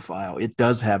in profile, it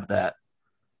does have that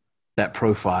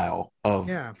profile of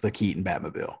the Keaton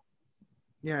Batmobile.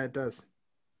 Yeah, it does.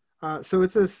 So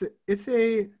it's a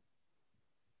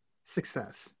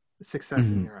success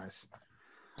in your eyes.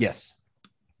 Yes.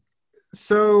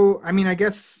 So, I mean, I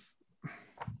guess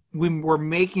we're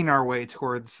making our way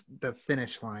towards the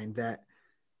finish line.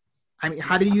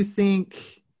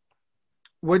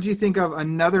 What do you think of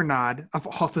another nod of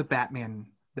all the Batman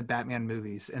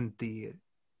movies, and the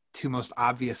two most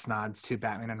obvious nods to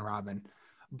Batman and Robin?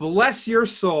 Bless your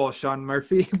soul, Sean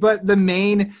Murphy. But the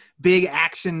main big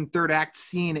action third act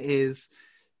scene is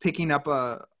picking up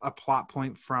a plot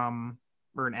point from,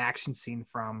 or an action scene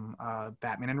from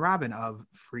Batman and Robin, of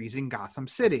freezing Gotham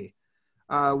City.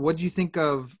 What do you think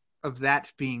of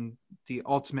that being the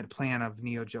ultimate plan of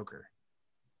Neo Joker?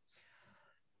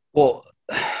 Well,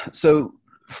 so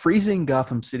freezing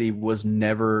Gotham City was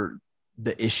never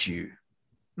the issue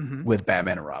with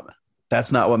Batman and Robin.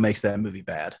 That's not what makes that movie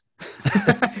bad.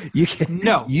 You can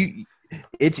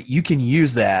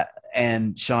use that,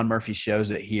 and Sean Murphy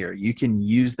shows it here. You can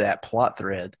use that plot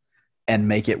thread and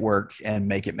make it work and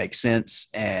make it make sense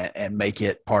and make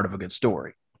it part of a good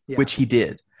story, which he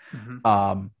did.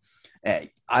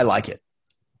 I like it.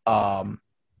 I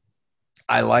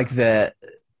like that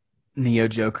Neo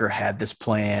Joker had this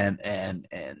plan and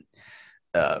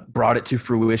brought it to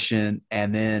fruition,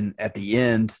 and then at the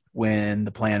end, when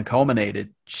the plan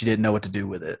culminated, she didn't know what to do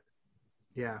with it.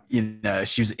 Yeah, you know,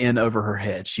 she was in over her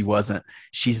head.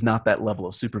 She's not that level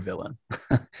of supervillain.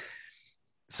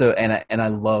 So, and I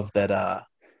love that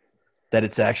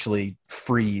it's actually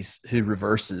Freeze who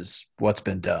reverses what's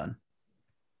been done.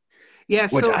 Yeah,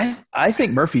 which I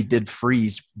think Murphy did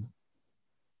Freeze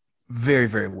very,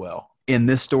 very well in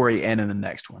this story and in the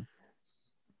next one.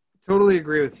 Totally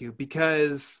agree with you,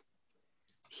 because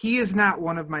he is not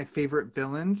one of my favorite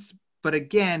villains, but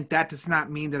again, that does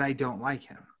not mean that I don't like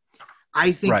him.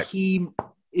 I think he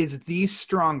is the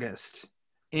strongest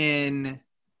in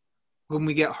when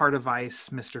we get Heart of Ice,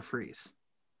 Mr. Freeze.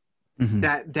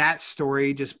 That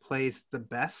story just plays the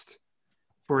best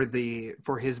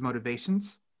for his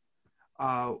motivations.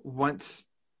 Once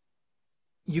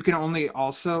you can only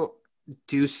also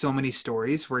do so many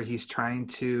stories where he's trying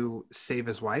to save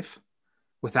his wife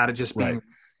without it just being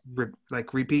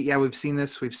repeat. Yeah, we've seen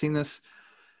this.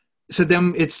 So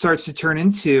then it starts to turn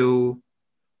into,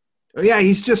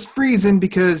 he's just freezing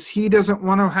because he doesn't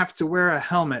want to have to wear a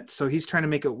helmet. So he's trying to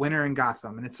make it winter in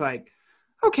Gotham. And it's like,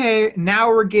 okay, now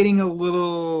we're getting a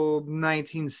little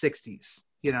 1960s,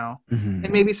 you know, and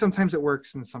maybe sometimes it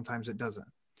works and sometimes it doesn't.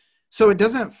 So it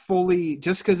doesn't fully,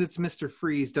 just because it's Mr.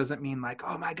 Freeze doesn't mean like,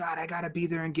 oh my God, I got to be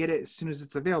there and get it as soon as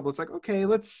it's available. It's like, okay,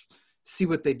 let's see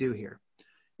what they do here.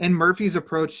 And Murphy's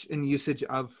approach and usage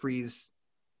of Freeze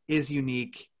is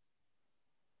unique.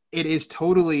 It is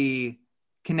totally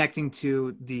connecting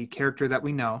to the character that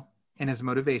we know and his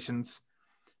motivations.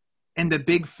 And the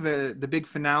big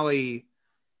finale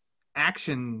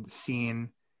action scene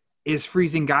is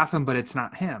freezing Gotham, but it's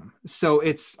not him. So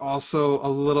it's also a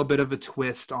little bit of a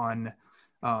twist on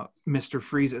Mr.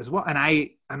 Freeze as well. And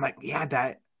I'm like,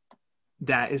 yeah,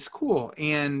 that is cool.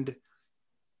 And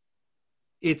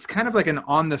it's kind of like an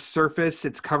on the surface,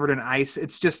 it's covered in ice.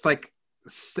 It's just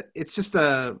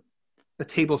a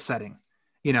table setting.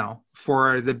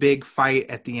 for the big fight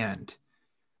at the end,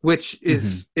 which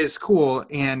is cool.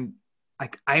 And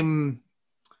like, I don't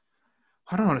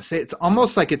want to say, it's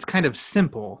almost like it's kind of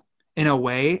simple in a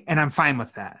way, and I'm fine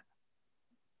with that.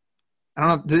 I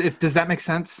don't know does that make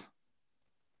sense?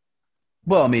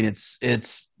 Well, I mean,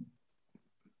 it's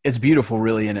beautiful,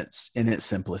 really, in its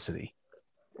simplicity.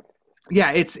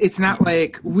 Yeah, it's not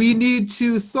like we need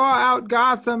to thaw out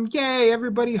Gotham. Yay,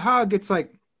 everybody hug. It's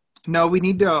like, no, we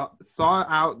need to thaw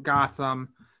out Gotham,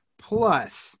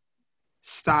 plus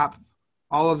stop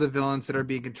all of the villains that are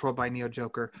being controlled by Neo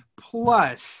Joker.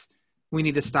 Plus, we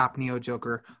need to stop Neo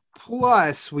Joker.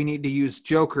 Plus, we need to use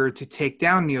Joker to take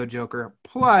down Neo Joker.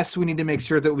 Plus, we need to make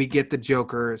sure that we get the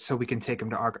Joker so we can take him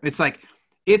to Arkham. It's like,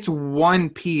 it's one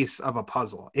piece of a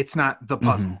puzzle. It's not the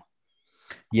puzzle.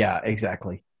 Yeah,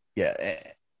 exactly. Yeah.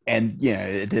 And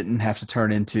it didn't have to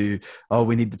turn into,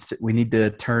 we need to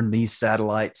turn these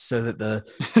satellites so that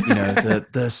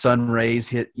the sun rays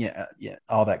hit,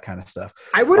 all that kind of stuff.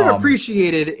 I would have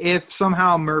appreciated if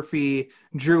somehow Murphy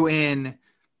drew in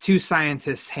 2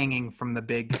 scientists hanging from the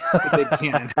big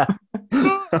cannon.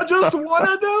 Just one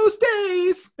of those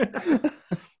days.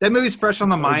 That movie's fresh on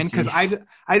the mind because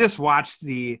I just watched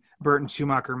the Burton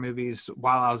Schumacher movies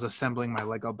while I was assembling my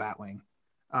Lego Batwing.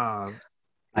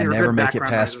 I never make it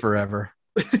past forever.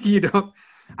 You don't.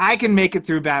 I can make it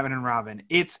through Batman and Robin.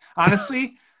 It's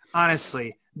honestly,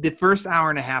 the first hour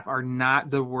and a half are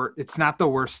not the worst. It's not the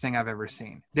worst thing I've ever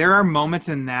seen. There are moments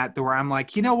in that where I'm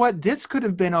like, you know what? This could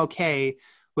have been okay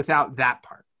without that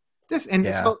part.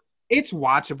 So it's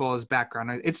watchable as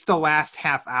background. It's the last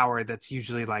half hour that's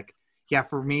usually like,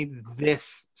 for me,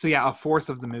 this. So a fourth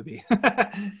of the movie.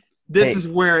 This is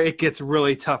where it gets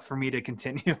really tough for me to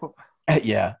continue.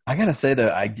 Yeah, I gotta say though,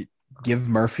 I give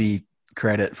Murphy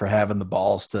credit for having the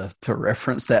balls to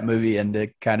reference that movie and to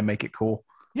kind of make it cool.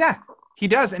 Yeah, he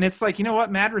does, and it's like, you know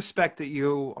what? Mad respect that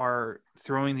you are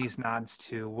throwing these nods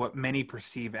to what many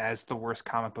perceive as the worst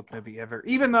comic book movie ever,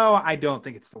 even though I don't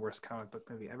think it's the worst comic book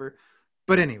movie ever.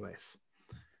 But anyways,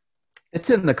 it's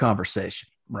in the conversation,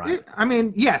 right? I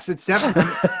mean, yes, it's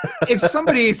definitely. If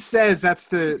somebody says that's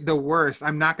the worst,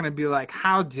 I'm not going to be like,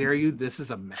 "How dare you? This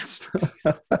is a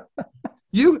masterpiece."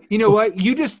 You know what?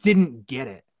 You just didn't get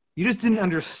it. You just didn't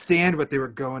understand what they were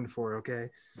going for. Okay.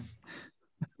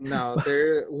 No,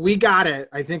 we got it.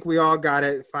 I think we all got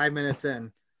it 5 minutes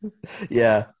in.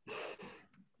 Yeah.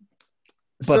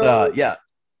 But yeah.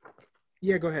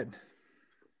 Yeah, go ahead.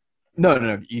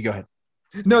 No, you go ahead.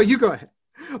 No, you go ahead.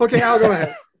 Okay, I'll go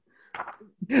ahead.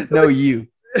 No, you.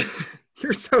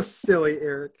 You're so silly,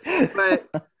 Eric. But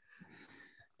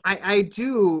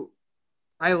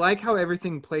I like how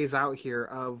everything plays out here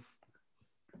of,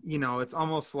 it's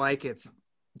almost like it's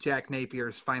Jack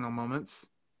Napier's final moments.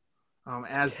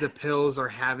 As the pills are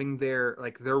having they're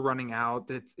running out,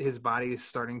 that his body is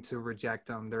starting to reject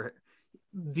them.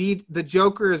 The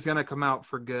Joker is going to come out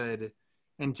for good,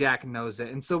 and Jack knows it.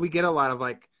 And so we get a lot of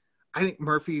I think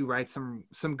Murphy writes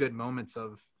some good moments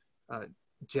of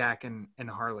Jack and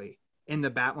Harley in the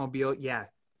Batmobile. Yeah,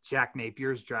 Jack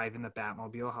Napier's driving the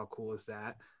Batmobile. How cool is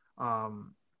that? I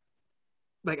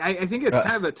think it's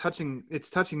kind of a touching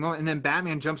moment. And then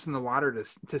Batman jumps in the water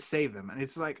to save him, and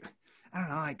it's like, I don't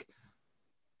know,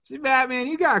 see, Batman,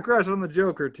 you got a crush on the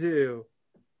Joker too.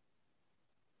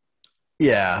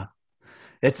 Yeah,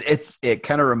 it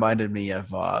kind of reminded me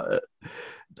of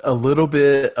a little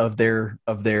bit of their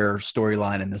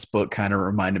storyline in this book. Kind of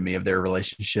reminded me of their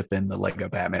relationship in the Lego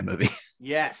Batman movie.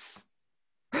 Yes.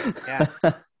 Yeah.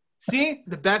 See,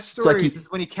 the best stories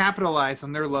is when you capitalize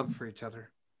on their love for each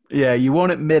other. Yeah, you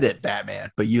won't admit it,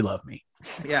 Batman, but you love me.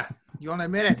 Yeah, you won't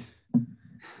admit it. I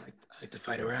like to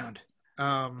fight around.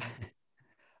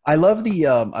 I love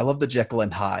the Jekyll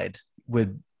and Hyde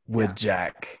with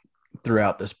Jack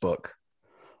throughout this book,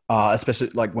 especially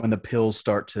when the pills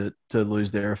start to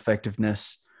lose their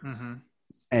effectiveness,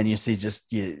 and you see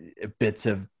just bits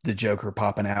of the Joker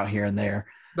popping out here and there.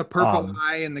 The purple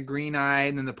eye and the green eye,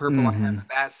 and then the purple eye has a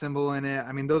bat symbol in it.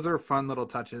 I mean, those are fun little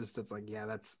touches.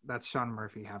 That's that's Sean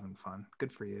Murphy having fun.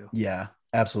 Good for you. Yeah,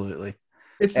 absolutely.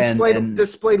 It's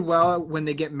displayed well when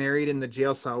they get married in the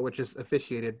jail cell, which is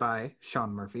officiated by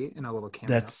Sean Murphy in a little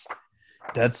cameo.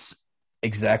 That's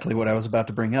exactly what I was about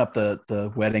to bring up.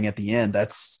 The wedding at the end.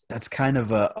 That's kind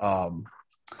of a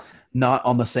not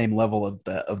on the same level of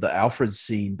the Alfred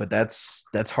scene, but that's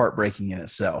heartbreaking in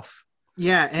itself.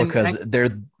 Yeah, because they're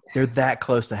that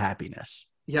close to happiness.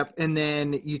 Yep, and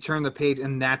then you turn the page,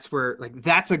 and that's where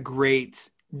that's a great.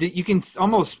 You can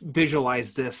almost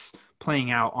visualize this playing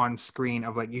out on screen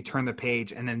of you turn the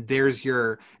page, and then there's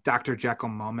your Dr. Jekyll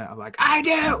moment of I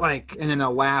do and then a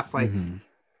laugh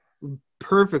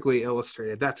perfectly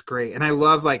illustrated. That's great. And I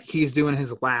love like he's doing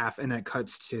his laugh and it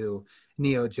cuts to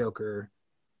Neo Joker,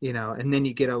 and then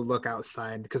you get a look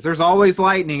outside because there's always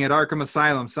lightning at Arkham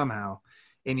Asylum somehow.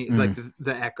 And you, like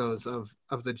the echoes of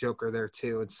the Joker there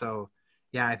too. And so,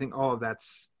 yeah, I think all of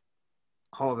that's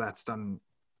done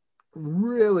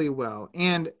really well.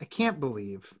 And I can't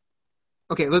believe,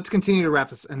 okay, let's continue to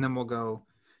wrap this and then we'll go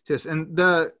to this. And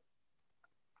the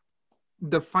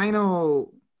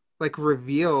final like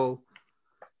reveal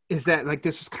is that like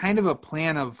this was kind of a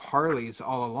plan of Harley's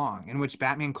all along, in which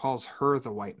Batman calls her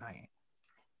the White Knight.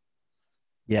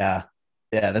 Yeah,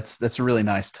 that's a really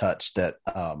nice touch that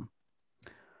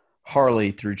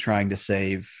Harley, through trying to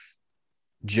save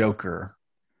Joker,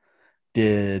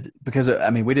 did, because I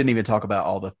mean we didn't even talk about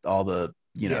all the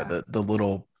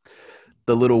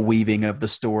the little weaving of the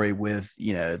story with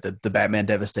the Batman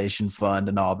Devastation Fund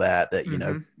and all that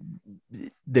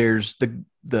there's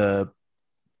the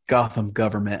Gotham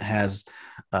government has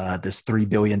this $3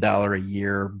 billion a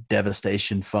year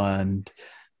devastation fund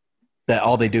that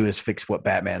all they do is fix what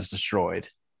Batman's destroyed.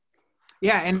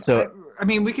 Yeah, and so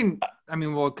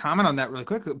we'll comment on that really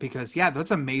quickly because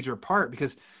that's a major part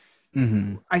because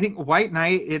I think White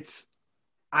Knight,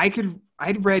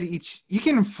 I'd read you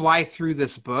can fly through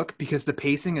this book because the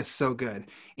pacing is so good.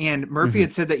 And Murphy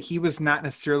had said that he was not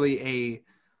necessarily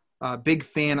a big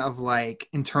fan of like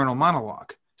internal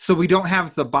monologue. So we don't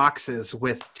have the boxes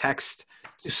with text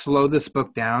to slow this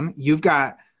book down. You've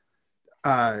got,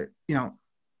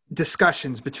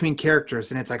 discussions between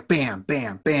characters and it's like, bam,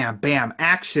 bam, bam, bam,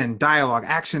 action, dialogue,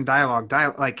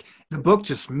 like the book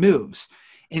just moves.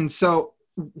 And so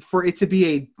for it to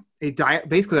be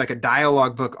basically like a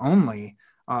dialogue book only,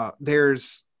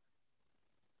 there's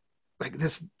like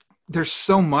this, there's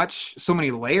so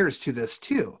many layers to this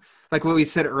too. Like what we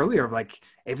said earlier, like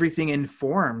everything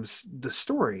informs the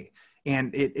story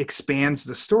and it expands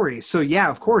the story. So yeah,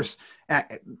 of course,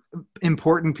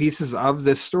 important pieces of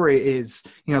this story is,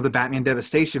 the Batman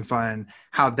Devastation Fund,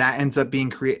 how that ends up being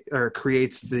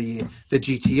creates the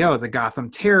GTO, the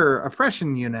Gotham Terror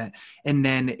Oppression Unit. And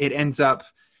then it ends up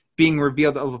being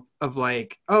revealed of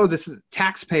like, oh, this is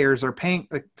taxpayers are paying,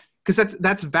 like, because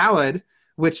that's valid,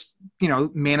 which,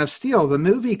 Man of Steel, the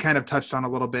movie kind of touched on a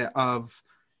little bit of,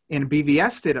 and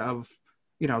BVS did of,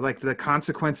 like the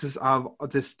consequences of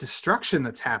this destruction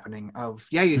that's happening of,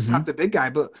 you stop the big guy,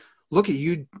 but look at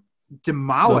you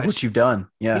demolish. Look what you've done.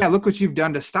 Yeah. Look what you've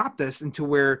done to stop this, and to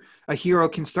where a hero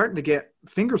can start to get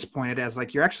fingers pointed as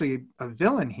like, you're actually a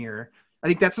villain here. I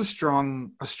think that's a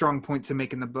strong point to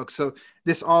make in the book. So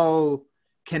this all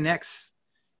connects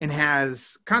and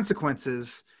has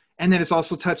consequences. And then it's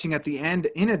also touching at the end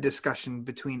in a discussion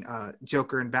between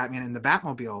Joker and Batman in the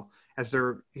Batmobile as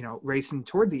they're, racing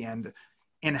toward the end,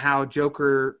 and how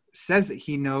Joker says that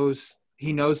he knows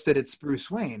that it's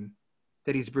Bruce Wayne,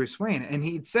 that he's Bruce Wayne. And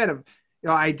he said,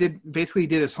 I did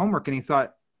his homework, and he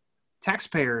thought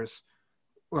taxpayers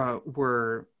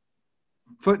were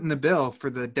footing the bill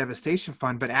for the Devastation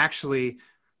Fund, but actually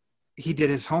he did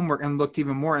his homework and looked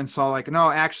even more and saw like, no,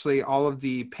 actually all of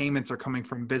the payments are coming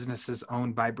from businesses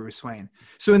owned by Bruce Wayne.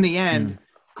 So in the end,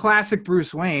 classic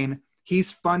Bruce Wayne,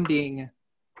 he's funding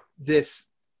the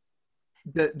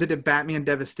Batman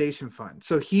Devastation Fund.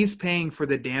 So he's paying for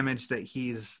the damage that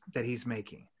he's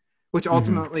making, which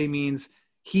ultimately means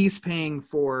he's paying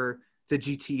for the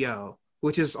GTO,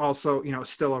 which is also,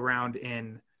 still around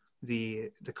in the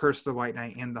Curse of the White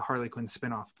Knight and the Harley Quinn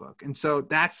spinoff book. And so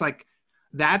that's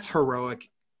heroic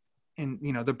in,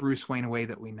 the Bruce Wayne way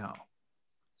that we know.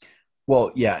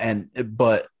 Well, yeah.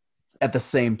 But at the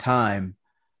same time,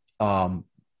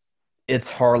 it's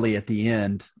Harley at the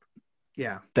end.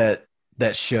 Yeah. That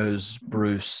shows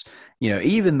Bruce,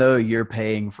 even though you're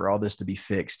paying for all this to be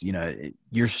fixed,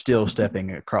 you're still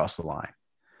stepping across the line.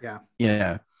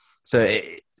 Yeah. So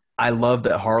I love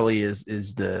that Harley is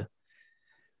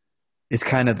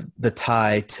kind of the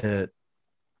tie to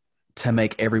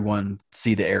make everyone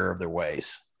see the error of their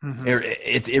ways.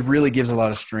 It really gives a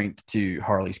lot of strength to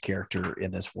Harley's character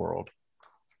in this world.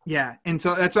 Yeah. And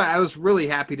so that's why I was really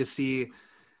happy to see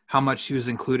how much she was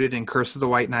included in Curse of the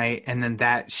White Knight, and then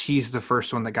that she's the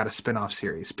first one that got a spinoff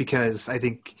series, because I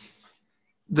think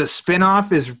the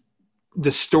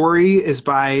story is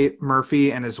by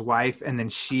Murphy and his wife, and then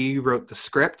she wrote the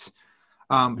script.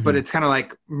 But it's kind of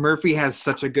like Murphy has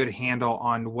such a good handle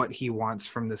on what he wants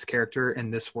from this character in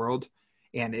this world,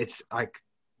 and it's like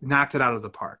knocked it out of the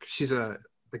park.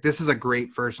 This is a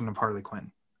great version of Harley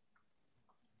Quinn.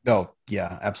 Oh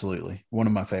yeah, absolutely. One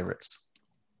of my favorites.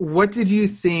 What did you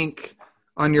think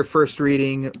on your first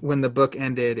reading when the book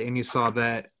ended and you saw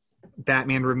that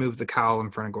Batman removed the cowl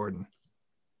in front of Gordon?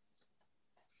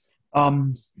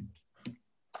 Um,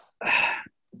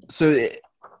 so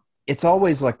it's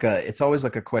always like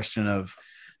a question of,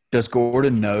 does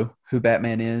Gordon know who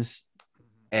Batman is,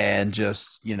 and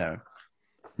just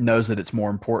knows that it's more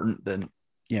important than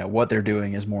what they're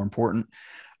doing is more important,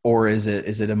 or is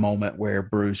it a moment where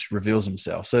Bruce reveals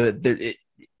himself? So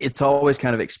it's always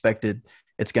kind of expected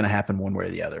it's going to happen one way or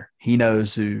the other. He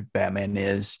knows who Batman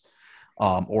is,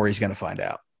 or he's going to find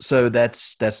out. So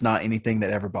that's not anything that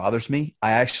ever bothers me.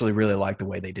 I actually really like the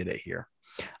way they did it here.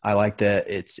 I like that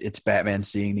it's Batman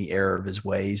seeing the error of his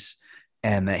ways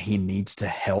and that he needs to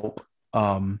help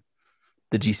the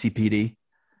GCPD.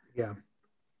 Yeah.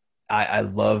 I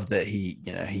love that he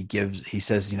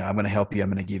says, I'm going to help you. I'm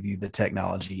going to give you the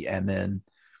technology. And then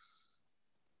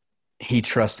he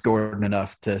trusts Gordon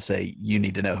enough to say, you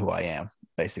need to know who I am,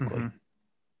 basically. Mm-hmm.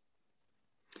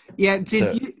 Yeah.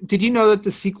 Did you know that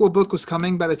the sequel book was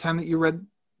coming by the time that you read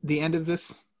the end of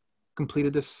this,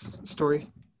 completed this story?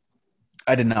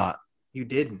 I did not. You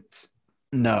didn't?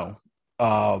 No.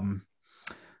 By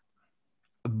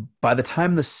the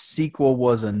time the sequel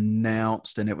was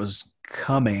announced and it was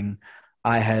coming,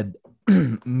 I had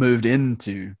moved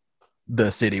into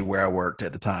the city where I worked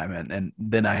at the time, and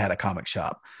then I had a comic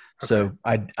shop. Okay. So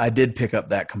I did pick up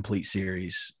that complete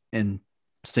series in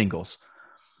singles.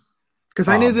 Because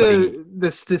I knew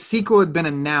the sequel had been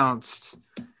announced,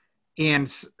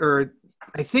 or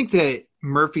I think that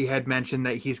Murphy had mentioned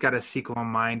that he's got a sequel in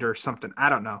mind or something. I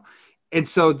don't know. And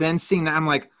so then seeing that, I'm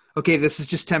like, okay, this is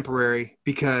just temporary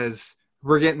because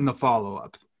we're getting the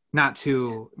follow-up. Not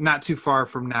too far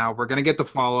from now. We're going to get the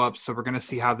follow-up, so we're going to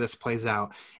see how this plays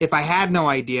out. If I had no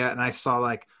idea and I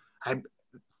saw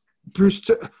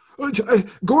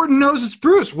Gordon knows it's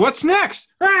Bruce. What's next?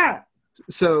 Ah!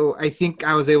 So I think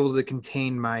I was able to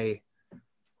contain my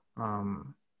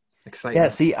excitement. Yeah,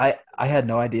 see, I had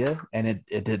no idea, and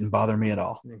it didn't bother me at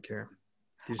all. I didn't care.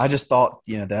 I just thought,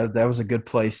 that was a good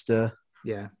place to.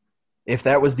 Yeah. If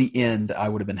that was the end, I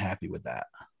would have been happy with that.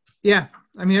 Yeah.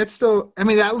 I mean,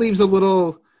 that leaves a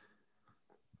little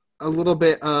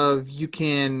bit of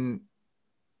the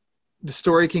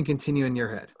story can continue in your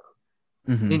head.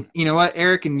 Mm-hmm. And you know what,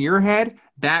 Eric, in your head,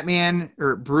 Batman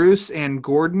or Bruce and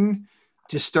Gordon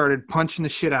just started punching the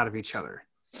shit out of each other.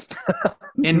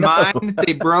 In mine,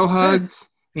 they bro hugged,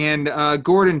 and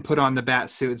Gordon put on the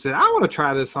bat suit and said, I want to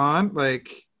try this on.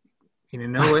 You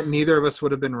know what? Neither of us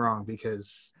would have been wrong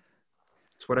because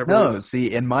it's whatever. No,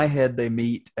 see, in my head, they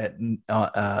meet at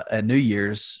New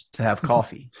Year's to have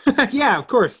coffee. Yeah, of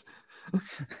course.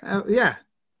 Yeah.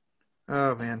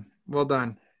 Oh, man. Well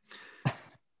done.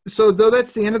 So, though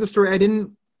that's the end of the story, I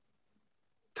didn't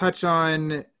touch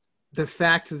on the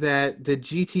fact that the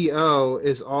GTO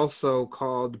is also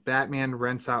called Batman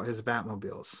Rents Out His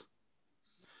Batmobiles.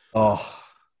 Oh.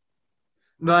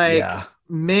 Yeah.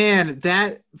 Man,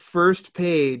 that first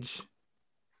page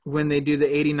when they do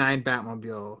the 89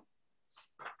 Batmobile.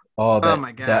 Oh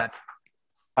my God.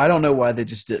 I don't know why they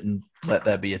just didn't let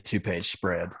that be a 2-page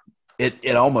spread.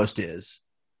 It almost is.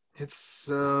 It's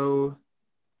so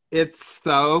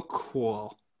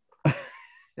cool.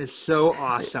 It's so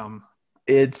awesome.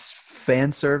 It's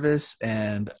fan service,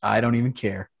 and I don't even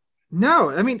care. No,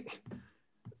 I mean,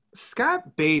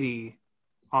 Scott Beatty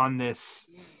on this,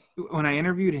 when I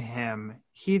interviewed him,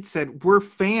 he'd said, we're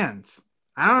fans.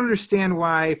 I don't understand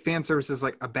why fan service is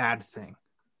like a bad thing.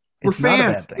 We're fans. Not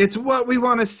a bad thing. It's what we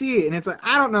want to see. And it's like,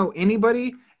 I don't know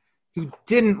anybody who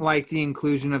didn't like the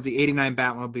inclusion of the 89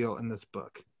 Batmobile in this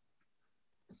book.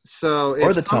 So,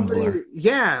 or the Tumbler.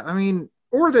 Yeah, I mean,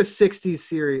 or the 60s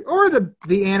series, or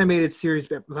the animated series.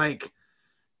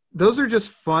 Those are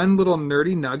just fun little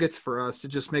nerdy nuggets for us to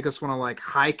just make us want to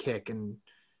high kick and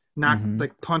not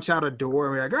punch out a door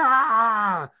and be like,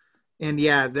 ah! And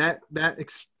yeah, that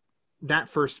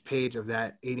first page of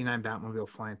that 89 Batmobile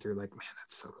flying through, man,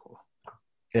 that's so cool.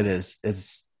 It is.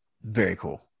 It's very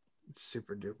cool. It's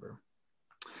super duper.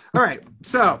 All right.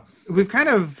 So we've kind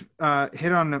of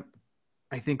hit on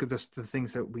I think the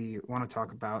things that we want to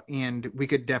talk about, and we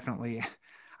could definitely,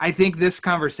 I think this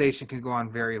conversation could go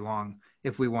on very long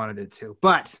if we wanted it to,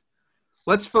 but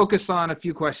let's focus on a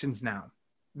few questions now.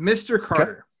 Mr.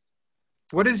 Carter,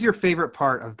 What is your favorite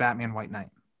part of Batman White Knight?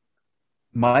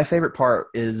 My favorite part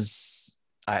is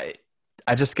I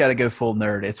just got to go full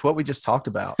nerd. It's what we just talked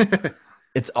about.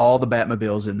 It's all the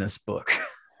Batmobiles in this book.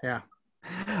 Yeah.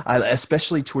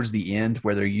 Especially towards the end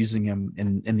where they're using him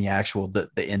in the actual the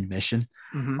end mission.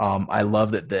 Mm-hmm. I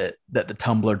love that the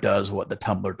Tumbler does what the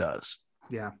Tumbler does.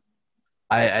 Yeah.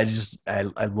 I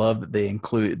love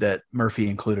that that Murphy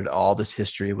included all this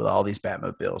history with all these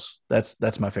Batmobiles.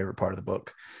 That's my favorite part of the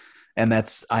book. And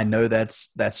I know that's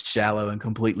shallow and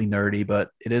completely nerdy,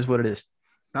 but it is what it is.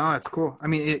 No, it's cool. I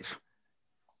mean,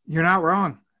 you're not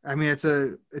wrong. I mean, it's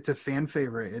a fan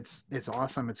favorite. It's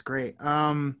awesome. It's great.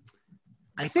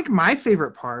 I think my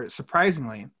favorite part,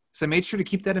 surprisingly, so I made sure to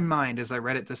keep that in mind as I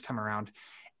read it this time around,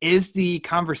 is the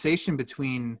conversation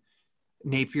between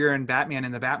Napier and Batman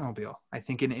in the Batmobile. I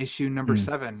think in issue number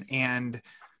 7, and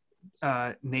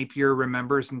Napier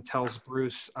remembers and tells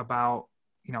Bruce about,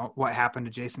 you know, what happened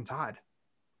to Jason Todd.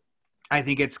 I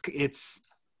think it's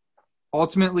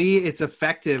ultimately it's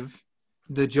effective.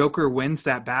 The Joker wins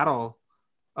that battle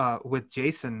with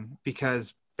Jason,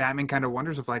 because Batman kind of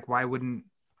wonders of like, why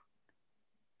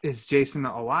is Jason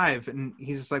alive? And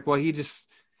he's just like, well, he just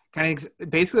kind of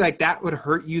basically like, that would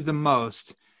hurt you the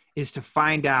most is to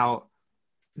find out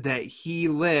that he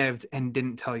lived and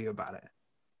didn't tell you about it.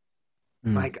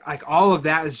 Like all of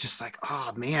that is just like,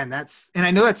 oh man, and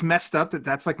I know that's messed up,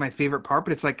 that's like my favorite part,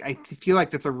 but it's like, I feel like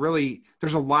there's a really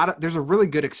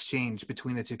good exchange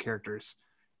between the two characters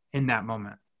in that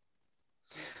moment.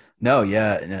 No,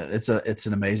 yeah, it's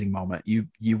an amazing moment.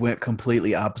 You went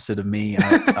completely opposite of me.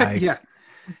 Yeah.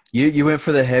 You went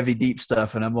for the heavy, deep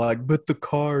stuff, and I'm like, but the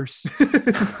cars.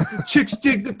 Chicks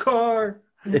dig the car.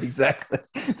 Exactly.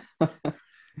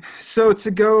 So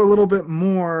to go a little bit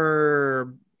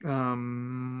more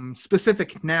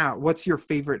specific now, what's your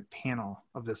favorite panel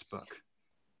of this book?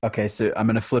 Okay, so I'm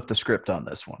going to flip the script on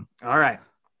this one. All right.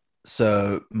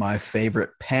 So my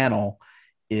favorite panel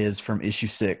is from issue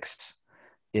 6.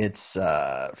 It's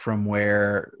from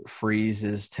where Freeze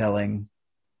is telling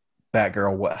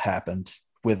Batgirl what happened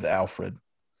with Alfred.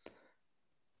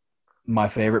 My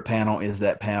favorite panel is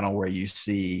that panel where you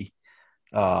see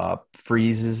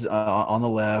Freeze is on the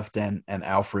left and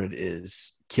Alfred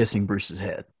is kissing Bruce's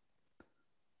head.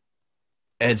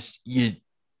 It's you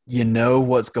know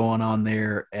what's going on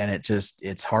there, and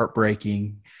it's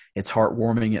heartbreaking, it's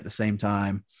heartwarming at the same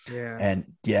time. Yeah.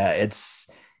 And yeah, it's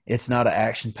not an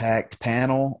action-packed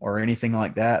panel or anything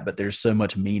like that, but there's so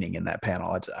much meaning in that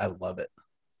panel. I love it.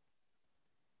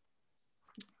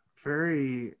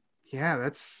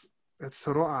 That's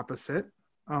total opposite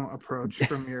approach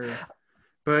from your.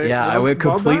 But yeah, I went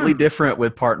completely different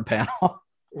with part and panel.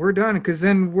 We're done, because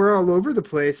then we're all over the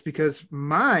place, because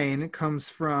mine comes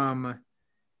from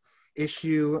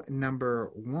issue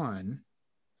number 1.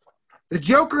 The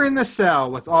Joker in the Cell,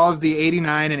 with all of the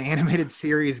 89 and animated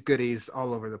series goodies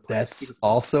all over the place. That's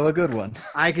also a good one.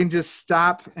 I can just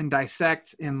stop and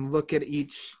dissect and look at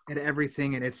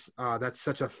everything, and that's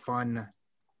such a fun.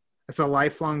 It's a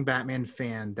lifelong Batman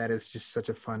fan. That is just such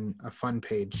a fun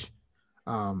page.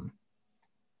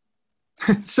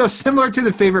 So similar to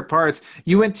the favorite parts,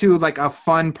 you went to like a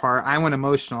fun part, I went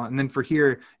emotional, and then for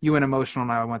here, you went emotional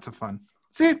and I went to fun.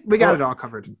 See, we got it all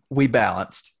covered. We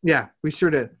balanced. Yeah, we sure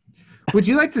did. Would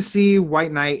you like to see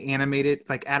White Knight animated,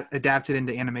 like adapted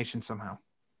into animation somehow?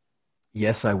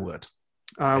 Yes, I would.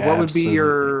 What would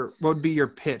be your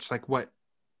pitch? Like what?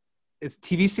 It's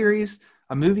TV series,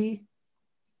 a movie?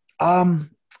 I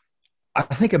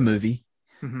think a movie,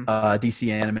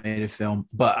 DC animated film.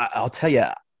 But I'll tell you,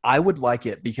 I would like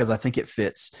it because I think it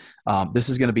fits. This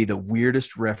is going to be the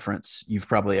weirdest reference you've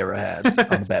probably ever had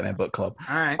on the Batman Book Club.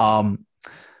 All right.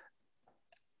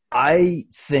 I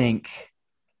think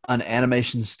an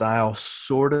animation style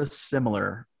sort of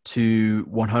similar to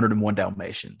 101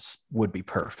 Dalmatians would be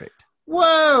perfect.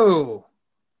 Whoa!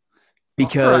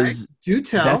 Because do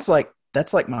tell. That's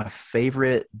like my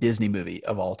favorite Disney movie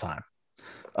of all time.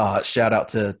 Shout out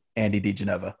to Andy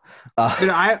DiGenova. Dude,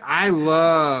 I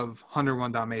love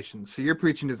 101 Dalmatians. So you're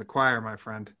preaching to the choir, my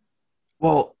friend.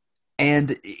 Well,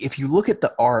 and if you look at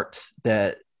the art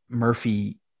that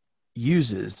Murphy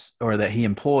uses or that he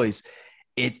employs,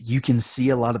 you can see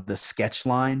a lot of the sketch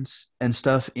lines and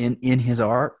stuff in his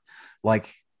art.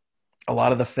 Like a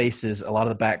lot of the faces, a lot of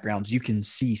the backgrounds, you can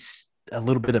see a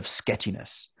little bit of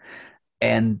sketchiness.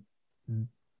 And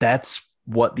that's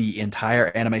what the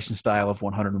entire animation style of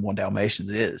 101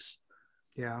 Dalmatians is.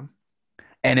 Yeah.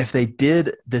 And if they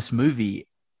did this movie,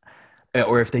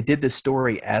 or if they did this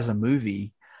story as a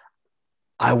movie,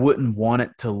 I wouldn't want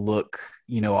it to look,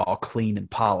 all clean and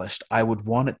polished. I would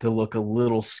want it to look a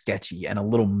little sketchy and a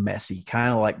little messy,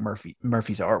 kind of like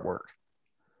Murphy's artwork.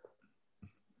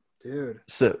 Dude.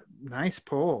 So nice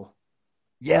pull.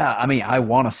 Yeah, I mean, I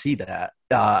want to see that.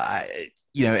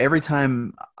 Every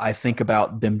time I think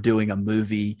about them doing a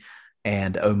movie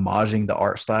and homaging the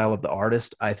art style of the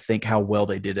artist, I think how well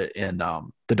they did it in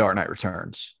The Dark Knight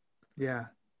Returns. Yeah.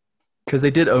 Because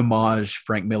they did homage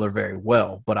Frank Miller very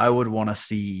well, but I would want to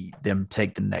see them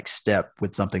take the next step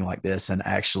with something like this and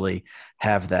actually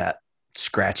have that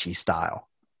scratchy style.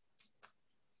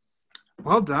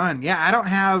 Well done. Yeah, I don't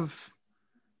have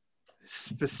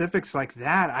specifics like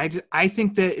that. I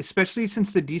think that especially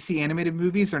since the DC animated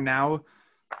movies are now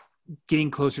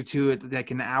getting closer to it,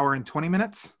 like an hour and 20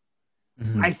 minutes,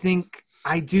 Mhm.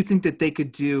 I do think that they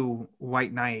could do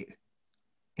White Knight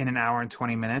in an hour and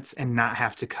 20 minutes and not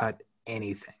have to cut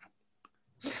anything.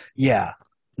 Yeah.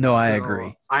 No, I So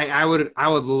agree. I would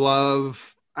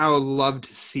love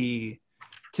to see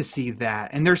that.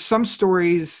 And there's some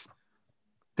stories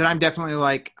that I'm definitely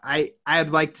like I'd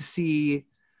like to see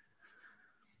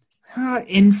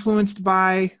influenced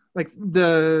by, like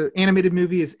the animated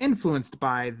movie is influenced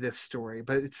by this story,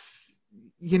 but it's,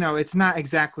 you know, it's not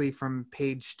exactly from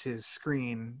page to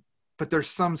screen, but there's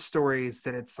some stories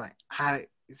that it's like I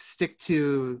stick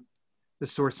to the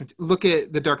source. Look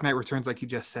at The Dark Knight Returns, like you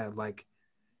just said, like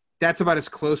that's about as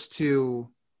close to,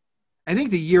 I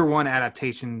think the year one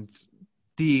adaptation's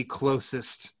the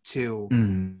closest to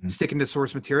Mhm. sticking to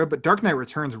source material, but Dark Knight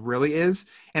Returns really is.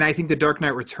 And I think the Dark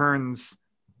Knight Returns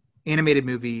animated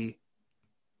movie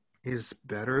is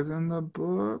better than the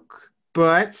book,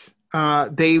 but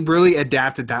they really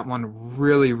adapted that one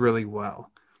really, really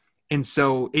well. And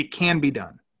so it can be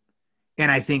done.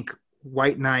 And I think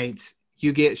White Knight,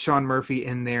 you get Sean Murphy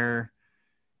in there,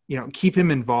 you know, keep him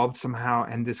involved somehow,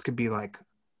 and this could be like,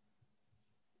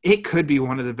 it could be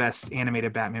one of the best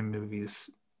animated Batman movies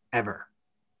ever,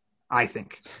 I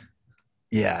think.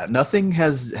 Yeah, nothing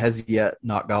has yet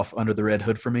knocked off Under the Red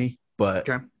Hood for me, but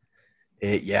Okay.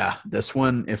 this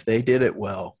one, if they did it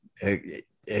well,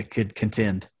 it could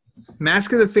contend.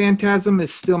 Mask of the Phantasm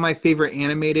is still my favorite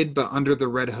animated, but Under the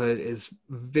Red Hood is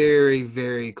very,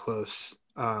 very close.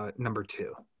 Number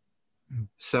 2.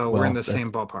 So we're in Well, the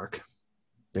same ballpark.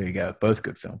 there you go. Both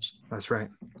good films. That's right.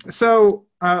 So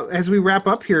as we wrap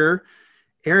up here,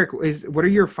 Eric, what are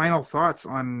your final thoughts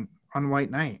on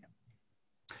White Knight?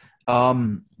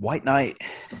 White Knight,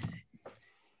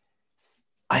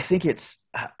 I think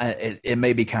it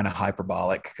may be kind of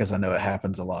hyperbolic because I know it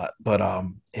happens a lot, but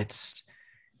it's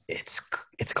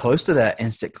close to that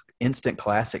instant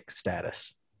classic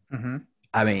status. Mm-hmm.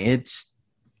 I mean,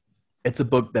 it's a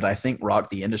book that I think rocked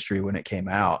the industry when it came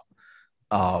out.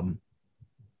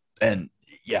 And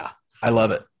yeah, I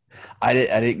love it. I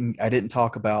didn't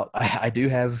talk about, I do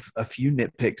have a few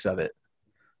nitpicks of it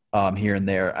here and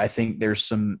there. I think there's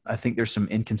some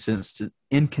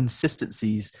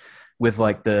inconsistencies with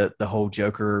like the whole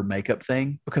Joker makeup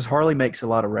thing, because Harley makes a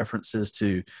lot of references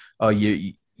to, oh,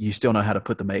 you still know how to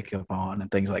put the makeup on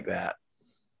and things like that,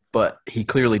 but he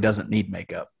clearly doesn't need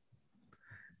makeup.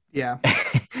 Yeah.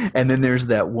 And then there's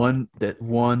that one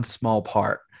small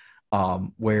part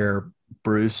where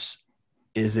Bruce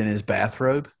is in his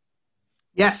bathrobe.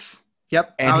 Yes.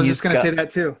 Yep. And I was just going to say that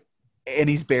too. And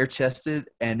he's bare chested,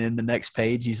 and in the next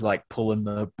page he's like pulling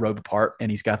the robe apart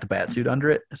and he's got the bat suit under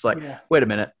it. It's like, wait a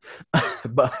minute.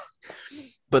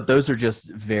 but those are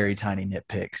just very tiny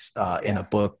nitpicks in a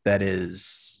book that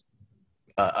is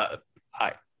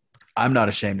I'm not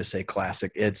ashamed to say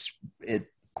classic. It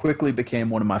quickly became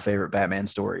one of my favorite Batman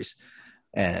stories,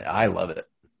 and I love it.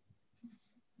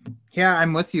 Yeah,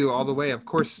 I'm with you all the way. Of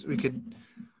course,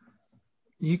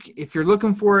 if you're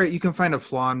looking for it, you can find a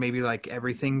flaw in maybe like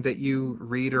everything that you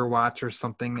read or watch or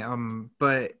something.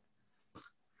 But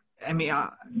I mean,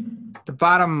 the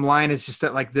bottom line is just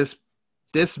that like this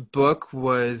book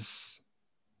was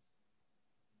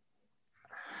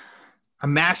a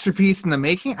masterpiece in the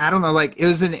making. I don't know, like it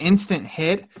was an instant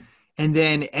hit, and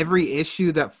then every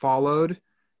issue that followed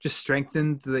just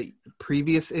strengthened the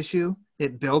previous issue.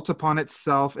 It built upon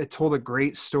itself. It told a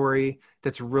great story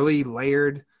that's really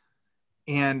layered.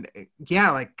 And yeah,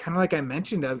 like kind of like I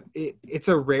mentioned, it's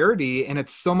a rarity, and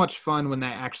it's so much fun when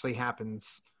that actually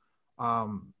happens.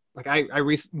 Like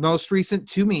most recent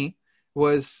to me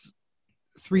was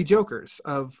Three Jokers,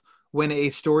 of when a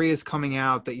story is coming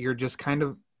out that you're just kind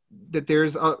of, that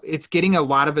it's getting a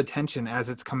lot of attention as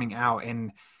it's coming out,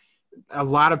 and a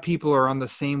lot of people are on the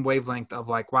same wavelength of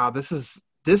like, wow, this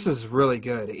is really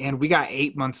good. And we got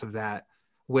 8 months of that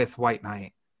with White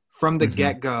Knight. From the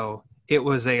get-go, it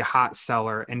was a hot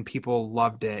seller and people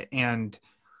loved it. And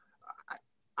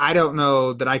I don't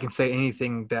know that I can say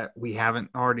anything that we haven't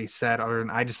already said other than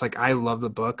I love the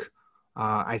book.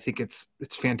 I think it's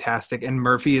fantastic. And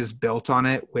Murphy is built on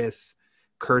it with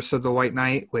Curse of the White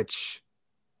Knight, which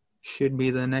should be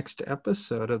the next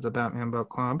episode of the Batman Book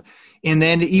Club. And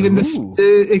then even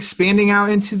the expanding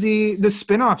out into the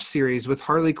spin-off series with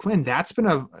Harley Quinn. That's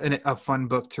been a fun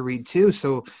book to read too.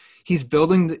 So he's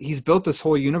built this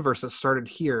whole universe that started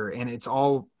here, and it's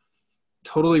all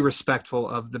totally respectful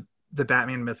of the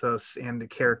Batman mythos and the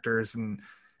characters. And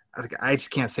I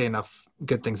just can't say enough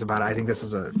good things about it. I think this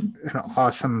is an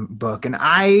awesome book, and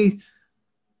I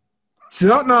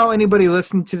don't know anybody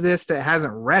listening to this that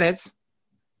hasn't read it.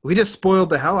 We just spoiled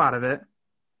the hell out of it,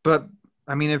 but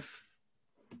I mean, if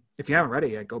you haven't read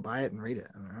it yet, go buy it and read it.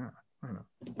 I don't know.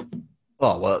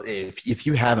 Oh, well, if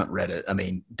you haven't read it, I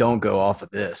mean, don't go off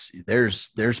of this.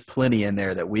 There's plenty in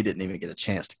there that we didn't even get a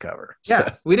chance to cover. Yeah,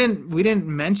 So. we didn't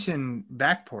mention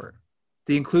Backport,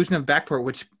 the inclusion of Backport,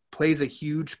 which plays a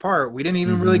huge part. We didn't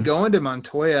even really go into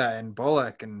Montoya and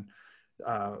Bullock and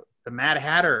the Mad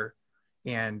Hatter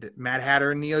and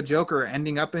Neo Joker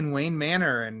ending up in Wayne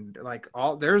Manor, and like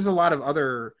there's a lot of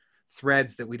other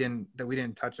threads that we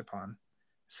didn't touch upon.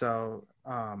 So,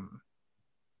 oh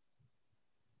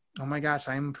my gosh,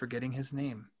 I am forgetting his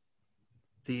name.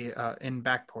 The in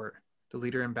Backport, the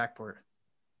leader in Backport.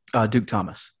 Duke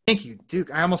Thomas. Thank you,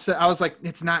 Duke. I was like,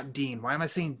 it's not Dean. Why am I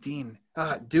saying Dean?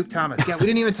 Duke Thomas. Yeah, we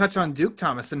didn't even touch on Duke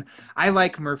Thomas, and I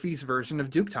like Murphy's version of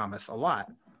Duke Thomas a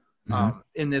lot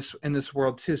in this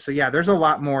world too. So yeah, there's a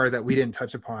lot more that we didn't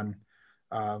touch upon.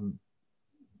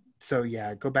 So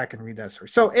yeah, go back and read that story.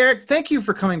 So Eric, thank you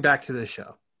for coming back to this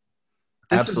show.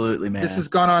 Absolutely, man. This has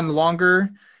gone on longer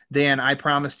than I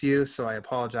promised you, so I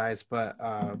apologize. But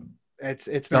it's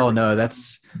been no,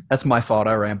 that's my fault.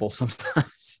 I ramble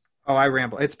sometimes. Oh, I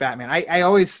ramble. It's Batman. I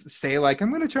always say like I'm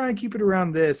going to try and keep it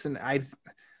around this, and I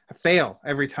fail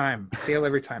every time.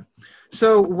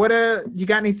 So what you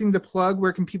got anything to plug?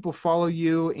 Where can people follow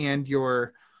you and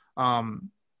your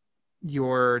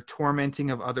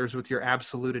tormenting of others with your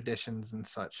absolute editions and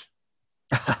such?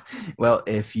 Well,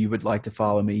 if you would like to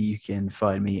follow me, you can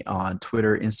find me on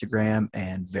Twitter, Instagram,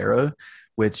 and Vero,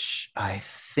 which I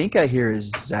think I hear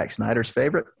is Zack Snyder's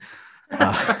favorite.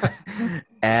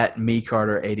 At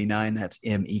mecarter89, that's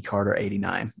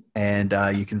mecarter89,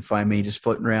 and you can find me just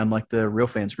floating around like the Real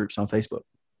Fans groups on Facebook.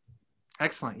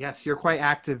 Excellent. Yes, you're quite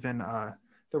active in the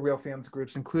Real Fans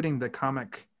groups, including the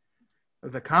comic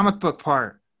book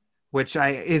part, which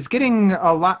is getting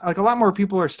a lot more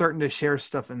people are starting to share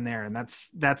stuff in there, and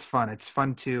that's fun. It's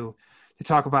fun to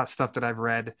talk about stuff that I've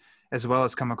read, as well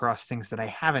as come across things that I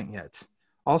haven't yet.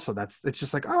 Also, it's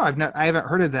just like, oh, I haven't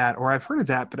heard of that, or I've heard of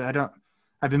that, but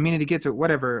I've been meaning to get to it.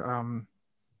 Whatever.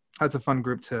 That's a fun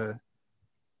group to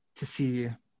see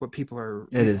what people are.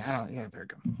 It is. Yeah, there you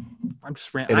go. I'm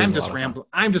just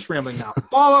rambling now.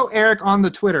 Follow Eric on the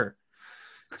Twitter.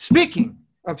 Speaking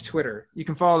of Twitter, you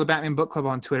can follow the Batman Book Club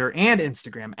on Twitter and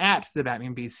Instagram at the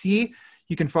Batman BC.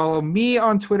 You can follow me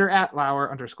on Twitter at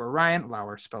Lauer_Ryan,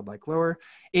 Lauer spelled like lower.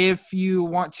 If you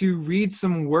want to read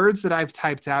some words that I've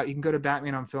typed out, you can go to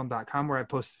batmanonfilm.com, where I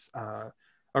post a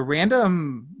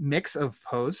random mix of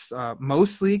posts,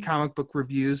 mostly comic book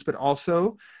reviews, but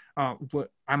also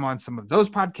I'm on some of those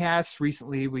podcasts.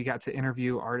 Recently, we got to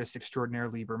interview artist extraordinaire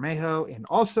Lee Bermejo, and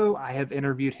also I have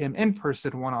interviewed him in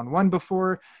person one-on-one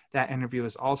before. That interview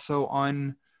is also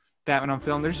on Batman on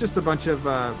Film. There's just a bunch of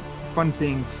fun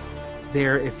things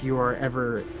there if you are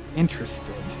ever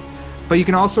interested. But you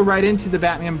can also write into the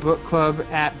Batman Book Club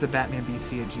at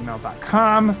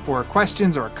thebatmanbc@gmail.com for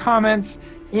questions or comments.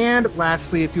 And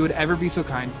lastly, if you would ever be so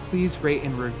kind, please rate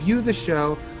and review the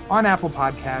show on Apple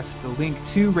Podcasts. The link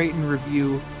to rate and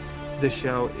review the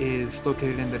show is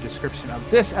located in the description of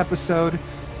this episode.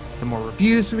 The more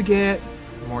reviews we get,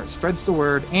 the more it spreads the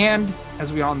word. And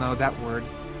as we all know, that word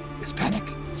is panic.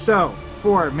 So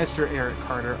for Mr. Eric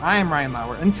Carter, I am Ryan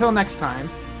Lauer. Until next time,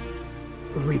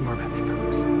 read more Batman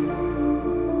comics.